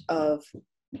challenge of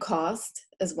cost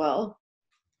as well.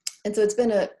 And so it's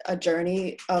been a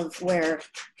journey of where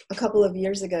a couple of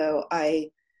years ago, I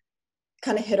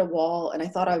kind of hit a wall, and I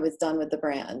thought I was done with the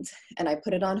brand, and I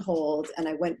put it on hold, and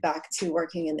I went back to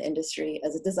working in the industry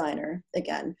as a designer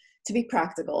again, to be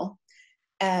practical.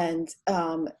 And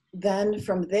then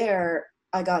from there,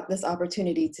 I got this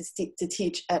opportunity to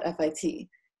teach at FIT.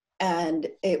 And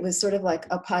it was sort of like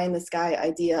a pie in the sky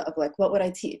idea of like, what would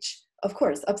I teach? Of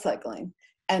course, upcycling.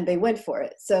 And they went for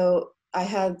it. So I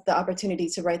had the opportunity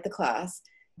to write the class,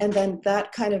 and then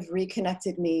that kind of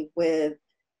reconnected me with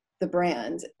the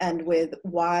brand and with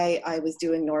why I was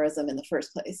doing NOORISM in the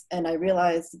first place. And I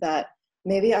realized that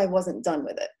maybe I wasn't done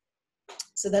with it.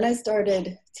 So then I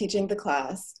started teaching the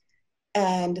class,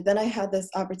 and then I had this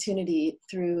opportunity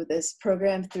through this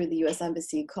program through the US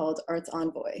Embassy called Arts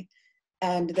Envoy.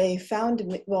 And they found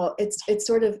me, well, it's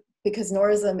sort of, because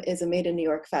NOORISM is a made in New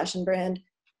York fashion brand,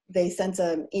 they sent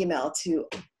an email to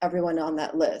everyone on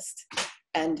that list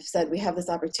and said, we have this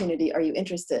opportunity, are you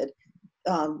interested?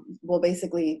 We'll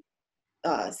basically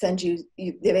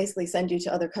they basically send you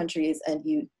to other countries and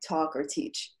you talk or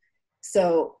teach.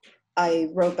 So I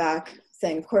wrote back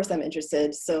saying, of course I'm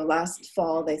interested. So last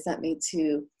fall, they sent me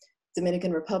to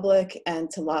Dominican Republic and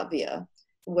to Latvia,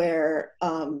 where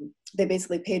they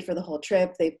basically paid for the whole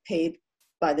trip. They paid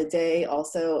by the day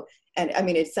also. And I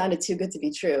mean, it sounded too good to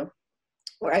be true,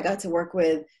 where I got to work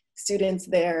with students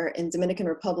there. In Dominican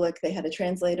Republic, they had a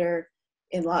translator.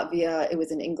 In Latvia, it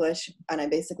was in English, and I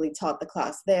basically taught the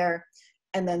class there.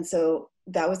 And then, so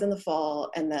that was in the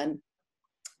fall. And then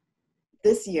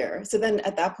this year, so then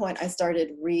at that point, I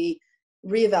started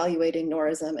reevaluating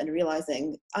NOORISM and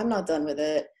realizing I'm not done with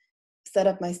it. Set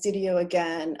up my studio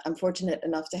again. I'm fortunate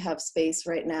enough to have space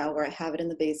right now where I have it in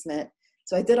the basement.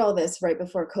 So I did all this right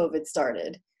before COVID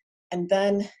started. And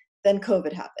then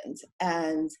COVID happened.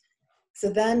 And so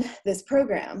then this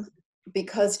program,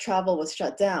 because travel was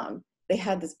shut down, they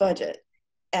had this budget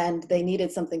and they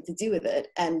needed something to do with it.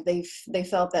 And they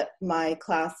felt that my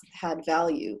class had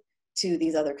value to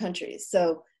these other countries.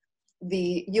 So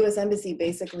the US Embassy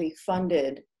basically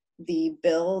funded the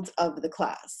build of the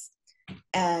class.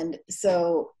 And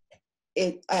so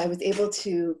I was able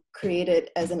to create it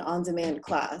as an on-demand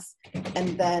class.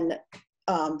 And then,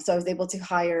 so I was able to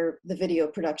hire the video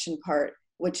production part,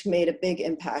 which made a big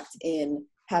impact in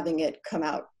having it come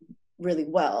out really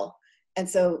well. And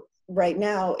so right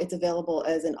now it's available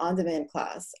as an on-demand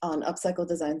class on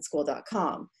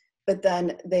upcycledesignschool.com. But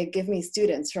then they give me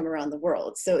students from around the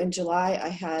world. So in July, I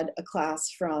had a class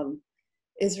from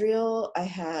Israel, I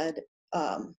had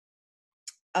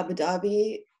Abu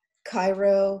Dhabi,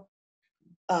 Cairo,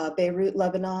 Beirut,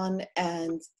 Lebanon,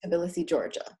 and Tbilisi,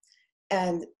 Georgia.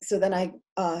 And so then I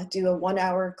do a 1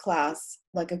 hour class,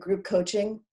 like a group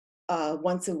coaching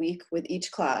once a week with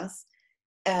each class.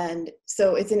 And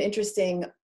so it's an interesting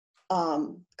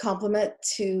complement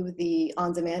to the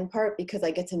on-demand part, because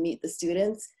I get to meet the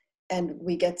students and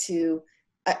we get to,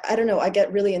 I don't know, I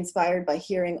get really inspired by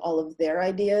hearing all of their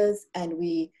ideas, and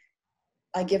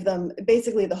I give them,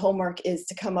 basically the homework is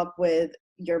to come up with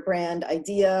your brand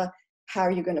idea, how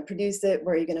are you going to produce it,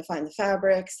 where are you going to find the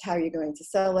fabrics, how are you going to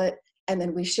sell it, and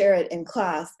then we share it in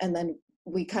class, and then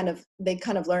they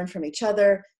kind of learn from each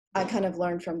other, I kind of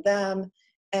learn from them,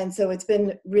 and so it's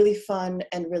been really fun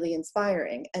and really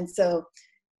inspiring. And so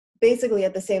basically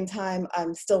at the same time,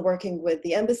 I'm still working with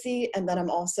the embassy, and then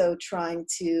I'm also trying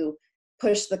to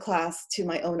push the class to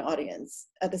my own audience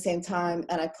at the same time,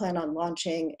 and I plan on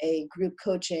launching a group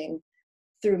coaching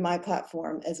through my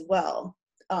platform as well.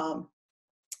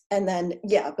 And then,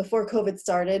 yeah, before COVID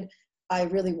started, I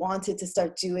really wanted to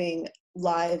start doing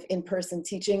live in-person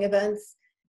teaching events,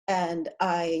 and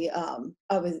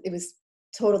it was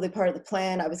totally part of the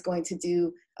plan. I was going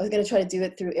to try to do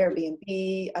it through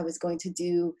Airbnb. I was going to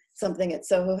do something at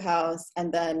Soho House,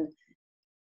 and then,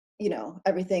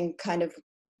 everything kind of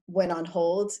went on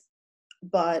hold,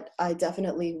 but I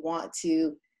definitely want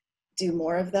to do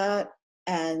more of that.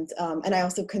 And I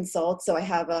also consult. So I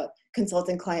have a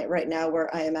consulting client right now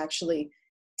where I am actually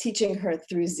teaching her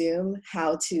through Zoom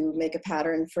how to make a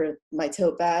pattern for my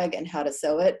tote bag and how to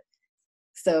sew it.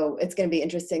 So it's going to be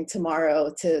interesting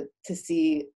tomorrow to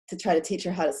try to teach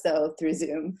her how to sew through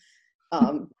Zoom.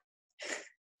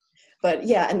 But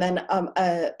yeah, and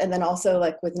then also,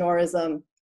 like with NOORISM,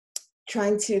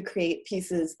 trying to create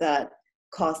pieces that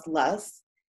cost less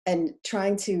and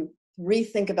trying to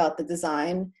rethink about the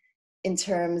design in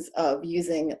terms of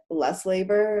using less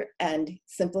labor and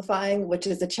simplifying, which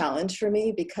is a challenge for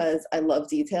me because I love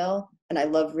detail and I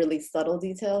love really subtle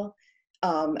detail.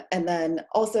 And then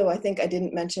also, I think I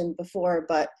didn't mention before,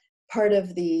 but part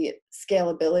of the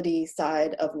scalability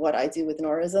side of what I do with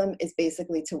NOORISM is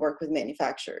basically to work with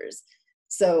manufacturers.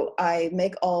 So I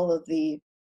make all of the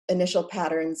initial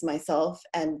patterns myself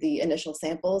and the initial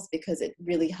samples because it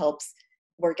really helps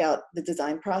work out the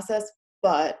design process.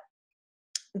 But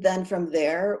then from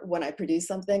there, when I produce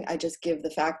something, I just give the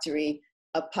factory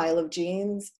a pile of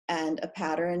jeans and a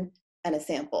pattern and a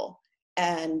sample.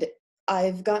 And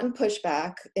I've gotten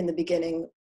pushback in the beginning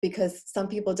because some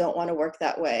people don't want to work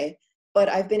that way. but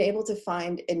I've been able to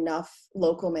find enough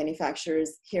local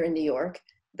manufacturers here in New York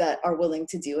that are willing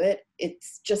to do it.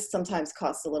 It's just sometimes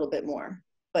costs a little bit more,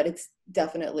 but it's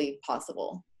definitely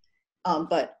possible.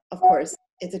 But of course,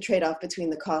 it's a trade-off between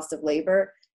the cost of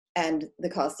labor and the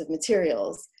cost of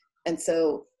materials. And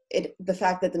so the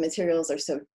fact that the materials are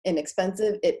so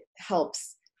inexpensive, it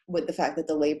helps with the fact that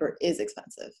the labor is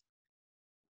expensive.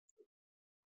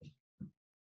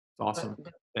 Awesome.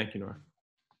 Thank you, Noor.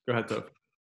 Go ahead, Tove.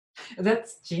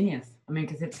 That's genius. I mean,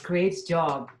 because it creates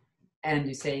job and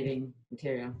you're saving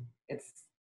material. It's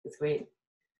great.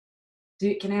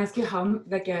 Can I ask you how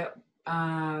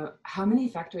many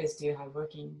factories do you have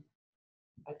working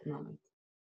at the moment?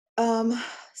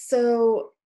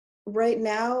 So right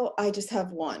now I just have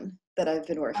one that I've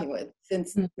been working with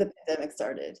since the pandemic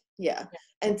started. Yeah.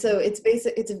 And so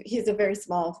he's a very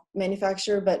small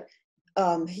manufacturer, but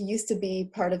he used to be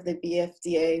part of the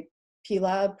BFDA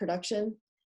P-Lab production.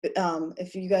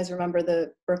 If you guys remember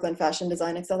the Brooklyn Fashion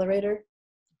Design Accelerator.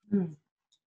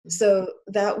 So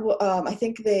that I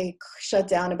think they shut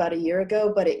down about a year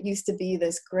ago, but it used to be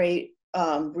this great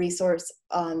resource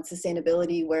on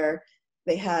sustainability where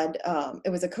they had,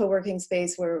 it was a co-working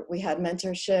space where we had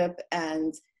mentorship,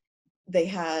 and they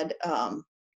had a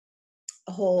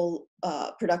whole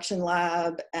production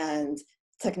lab and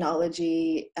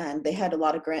technology, and they had a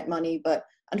lot of grant money, but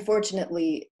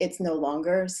unfortunately it's no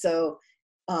longer. So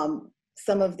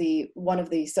one of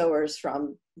the sewers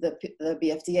from the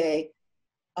BFDA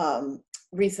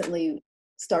recently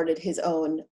started his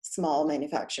own small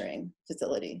manufacturing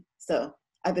facility. So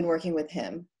I've been working with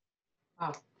him.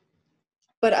 Wow.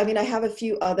 But I mean, I have a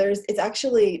few others. It's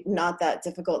actually not that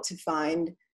difficult to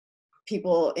find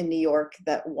people in New York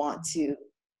that want to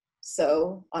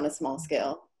sew on a small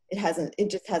scale. It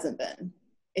just hasn't been.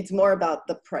 It's more about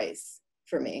the price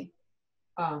for me.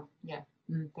 Oh, yeah.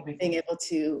 That makes Being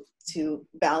sense. able to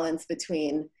balance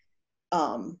between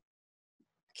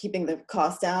keeping the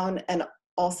cost down, and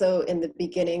also in the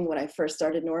beginning when I first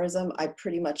started NOORISM, I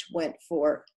pretty much went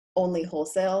for only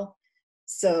wholesale.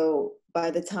 So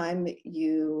by the time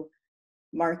you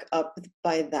mark up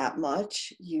by that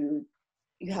much, you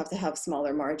have to have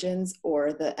smaller margins,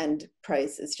 or the end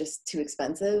price is just too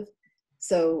expensive.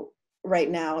 So right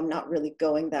now I'm not really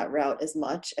going that route as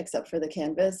much, except for the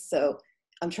canvas. So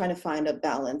I'm trying to find a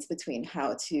balance between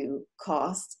how to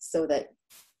cost so that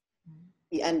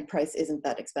the end price isn't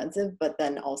that expensive, but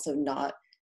then also not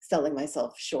selling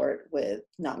myself short with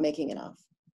not making enough.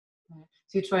 So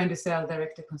you're trying to sell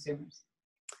direct to consumers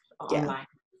online?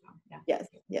 Yeah. Yes.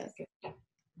 Yeah.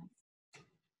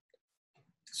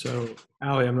 So,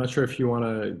 Aly, I'm not sure if you want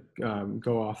to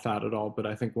go off that at all, but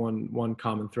I think one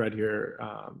common thread here,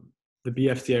 the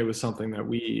BFDA was something that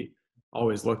we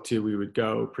always looked to. We would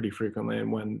go pretty frequently,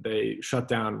 and when they shut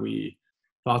down, we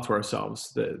thought to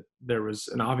ourselves that there was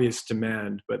an obvious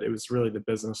demand, but it was really the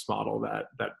business model that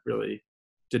really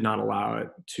did not allow it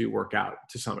to work out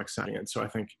to some extent. And so I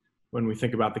think when we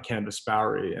think about the canvas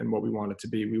Bowery and what we want it to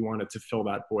be, we wanted to fill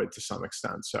that void to some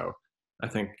extent. So I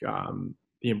think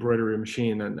the embroidery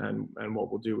machine and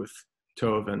what we'll do with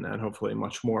Tove and hopefully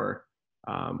much more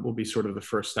will be sort of the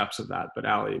first steps of that. But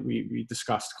Aly, we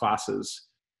discussed classes.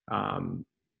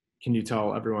 Can you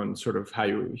tell everyone sort of how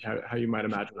you might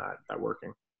imagine that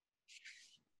working?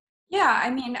 Yeah,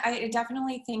 I mean, I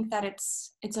definitely think that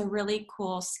it's a really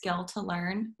cool skill to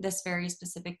learn, this very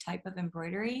specific type of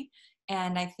embroidery.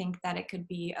 And I think that it could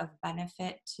be of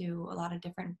benefit to a lot of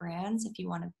different brands if you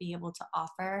want to be able to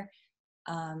offer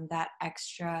that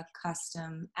extra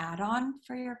custom add-on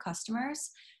for your customers.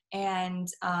 And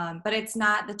but it's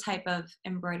not the type of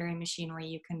embroidery machine where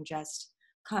you can just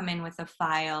come in with a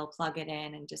file, plug it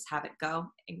in, and just have it go.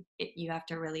 You have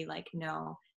to really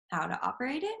know how to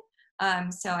operate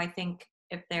it. So I think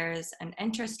if there's an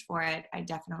interest for it, I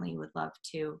definitely would love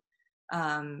to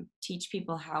teach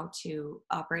people how to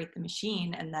operate the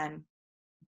machine. And then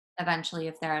eventually,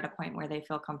 if they're at a point where they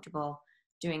feel comfortable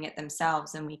doing it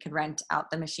themselves, and we could rent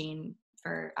out the machine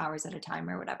for hours at a time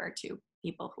or whatever to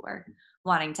people who are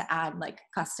wanting to add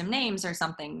custom names or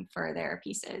something for their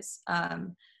pieces.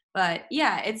 But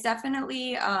yeah, it's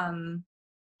definitely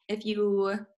if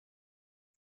you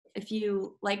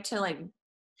like to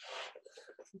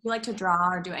draw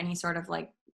or do any sort of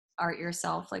art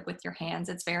yourself with your hands,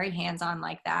 it's very hands-on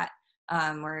like that,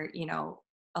 where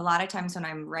a lot of times when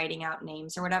I'm writing out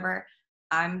names or whatever,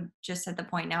 I'm just at the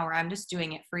point now where I'm just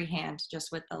doing it freehand,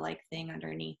 just with the thing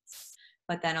underneath.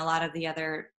 But then a lot of the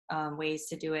other ways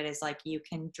to do it is you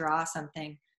can draw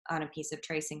something on a piece of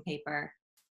tracing paper,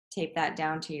 tape that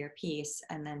down to your piece,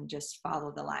 and then just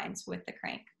follow the lines with the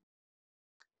crank.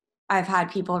 I've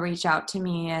had people reach out to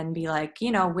me and be like,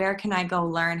 you know, where can I go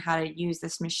learn how to use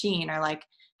this machine? Or like,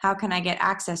 how can I get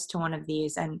access to one of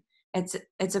these? And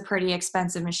it's a pretty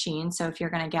expensive machine. So if you're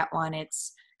going to get one,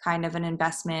 it's kind of an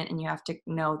investment and you have to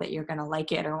know that you're going to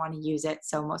like it or want to use it.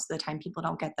 So most of the time people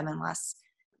don't get them unless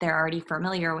they're already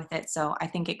familiar with it. So I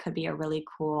think it could be a really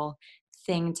cool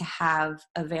thing to have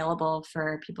available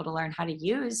for people to learn how to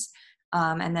use.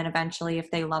 And then eventually,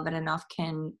 if they love it enough,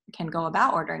 can go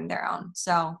about ordering their own.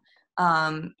 So,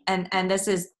 and this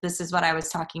is what I was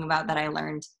talking about, that I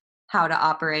learned how to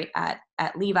operate at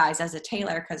Levi's as a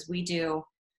tailor, because we do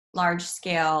large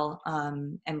scale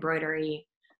embroidery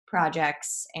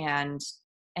projects, and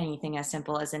anything as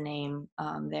simple as a name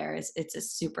it's a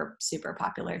super, super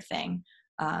popular thing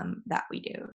that we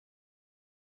do.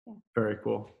 Yeah. Very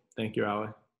cool. Thank you, Aly.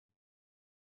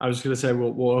 I was just going to say,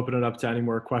 we'll open it up to any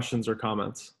more questions or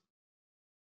comments.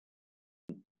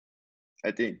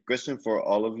 I think question for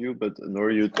all of you, but Noor,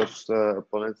 you touched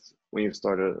upon it when you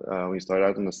started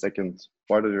out in the second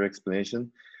part of your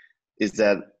explanation, is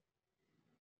that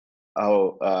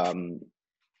how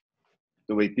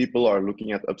the way people are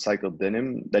looking at upcycled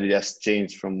denim, that it has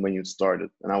changed from when you started.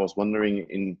 And I was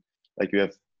wondering,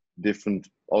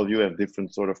 all of you have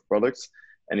different sort of products,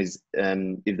 and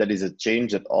if that is a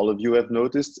change that all of you have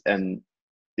noticed, and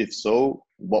if so,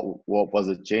 what was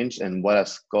the change and what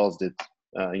has caused it,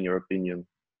 in your opinion?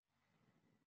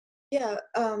 Yeah,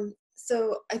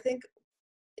 so I think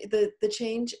the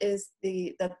change is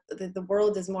that the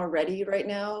world is more ready right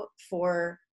now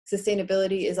for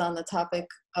sustainability, is on the topic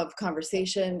of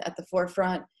conversation at the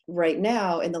forefront right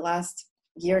now. In the last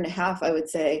year and a half, I would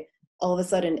say, all of a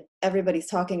sudden everybody's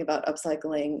talking about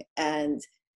upcycling, and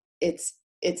it's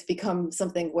become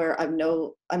something where I'm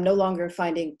no longer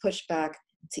finding pushback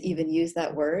to even use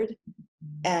that word.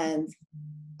 And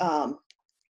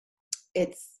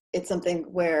it's something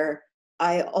where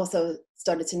I also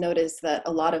started to notice that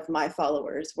a lot of my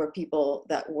followers were people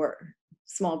that were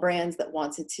small brands that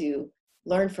wanted to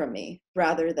learn from me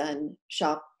rather than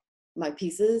shop my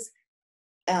pieces,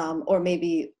 or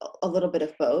maybe a little bit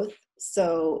of both.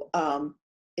 So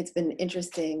it's been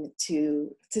interesting to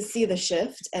see the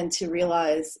shift and to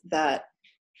realize that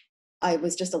I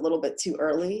was just a little bit too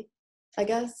early, I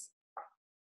guess.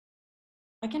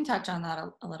 I can touch on that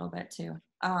a little bit too.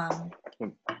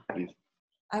 Please.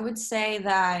 I would say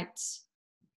that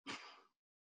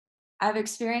I've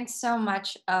experienced so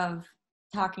much of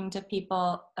talking to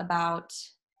people about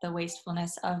the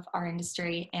wastefulness of our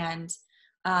industry, and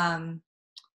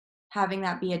having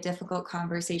that be a difficult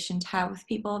conversation to have with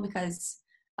people, because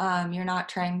you're not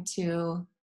trying to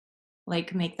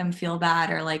like make them feel bad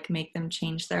or like make them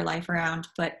change their life around,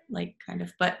 but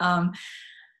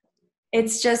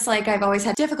it's just like I've always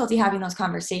had difficulty having those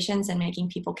conversations and making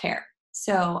people care.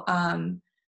 So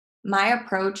my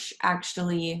approach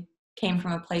actually came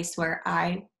from a place where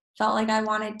I felt like I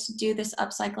wanted to do this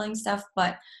upcycling stuff,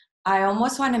 but I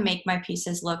almost want to make my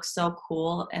pieces look so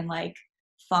cool and like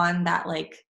fun that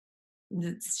like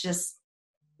it's just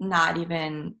not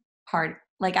even part.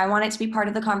 Like I want it to be part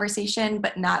of the conversation,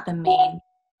 but not the main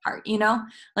part, you know?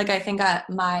 Like I think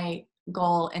my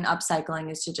goal in upcycling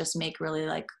is to just make really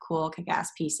like cool kick-ass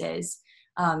pieces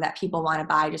that people want to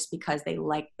buy just because they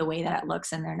like the way that it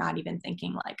looks, and they're not even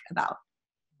thinking like about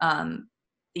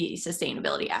the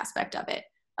sustainability aspect of it.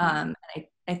 I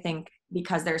think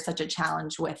because there's such a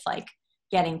challenge with like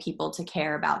getting people to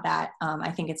care about that,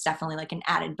 I think it's definitely like an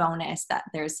added bonus that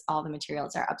there's all the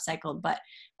materials are upcycled. But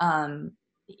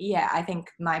yeah, I think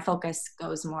my focus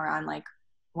goes more on like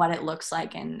what it looks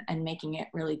like and making it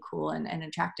really cool and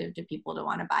attractive to people to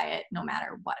want to buy it no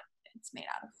matter what it's made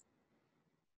out of.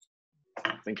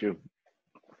 Thank you.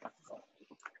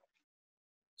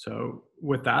 So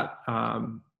with that,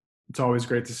 it's always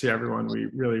great to see everyone. We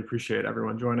really appreciate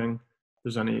everyone joining. If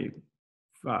there's any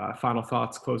final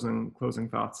thoughts, closing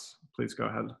thoughts, please go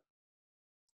ahead.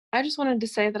 I just wanted to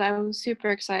say that I was super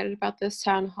excited about this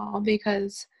town hall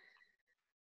because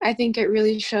I think it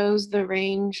really shows the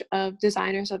range of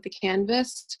designers at the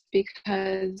canvas,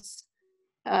 because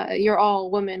you're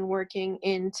all women working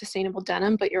in sustainable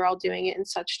denim, but you're all doing it in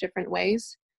such different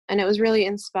ways. And it was really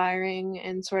inspiring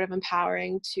and sort of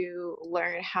empowering to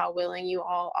learn how willing you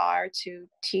all are to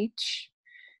teach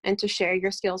and to share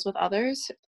your skills with others.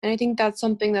 And I think that's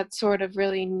something that's sort of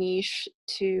really niche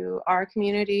to our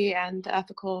community and the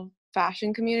ethical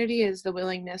fashion community, is the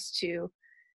willingness to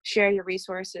share your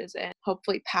resources and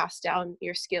hopefully pass down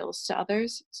your skills to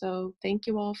others. So thank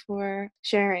you all for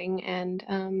sharing, and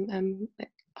I'm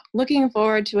looking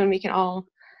forward to when we can all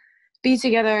be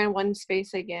together in one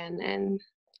space again and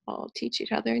all teach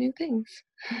each other new things.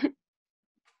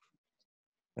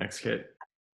 Thanks, Kate.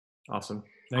 Awesome.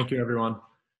 Thank you, everyone.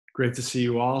 Great to see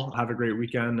you all. Have a great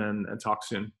weekend and talk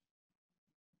soon.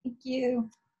 Thank you.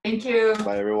 Thank you.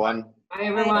 Bye, everyone. Bye,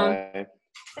 everyone. Bye.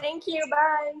 Thank you.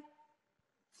 Bye.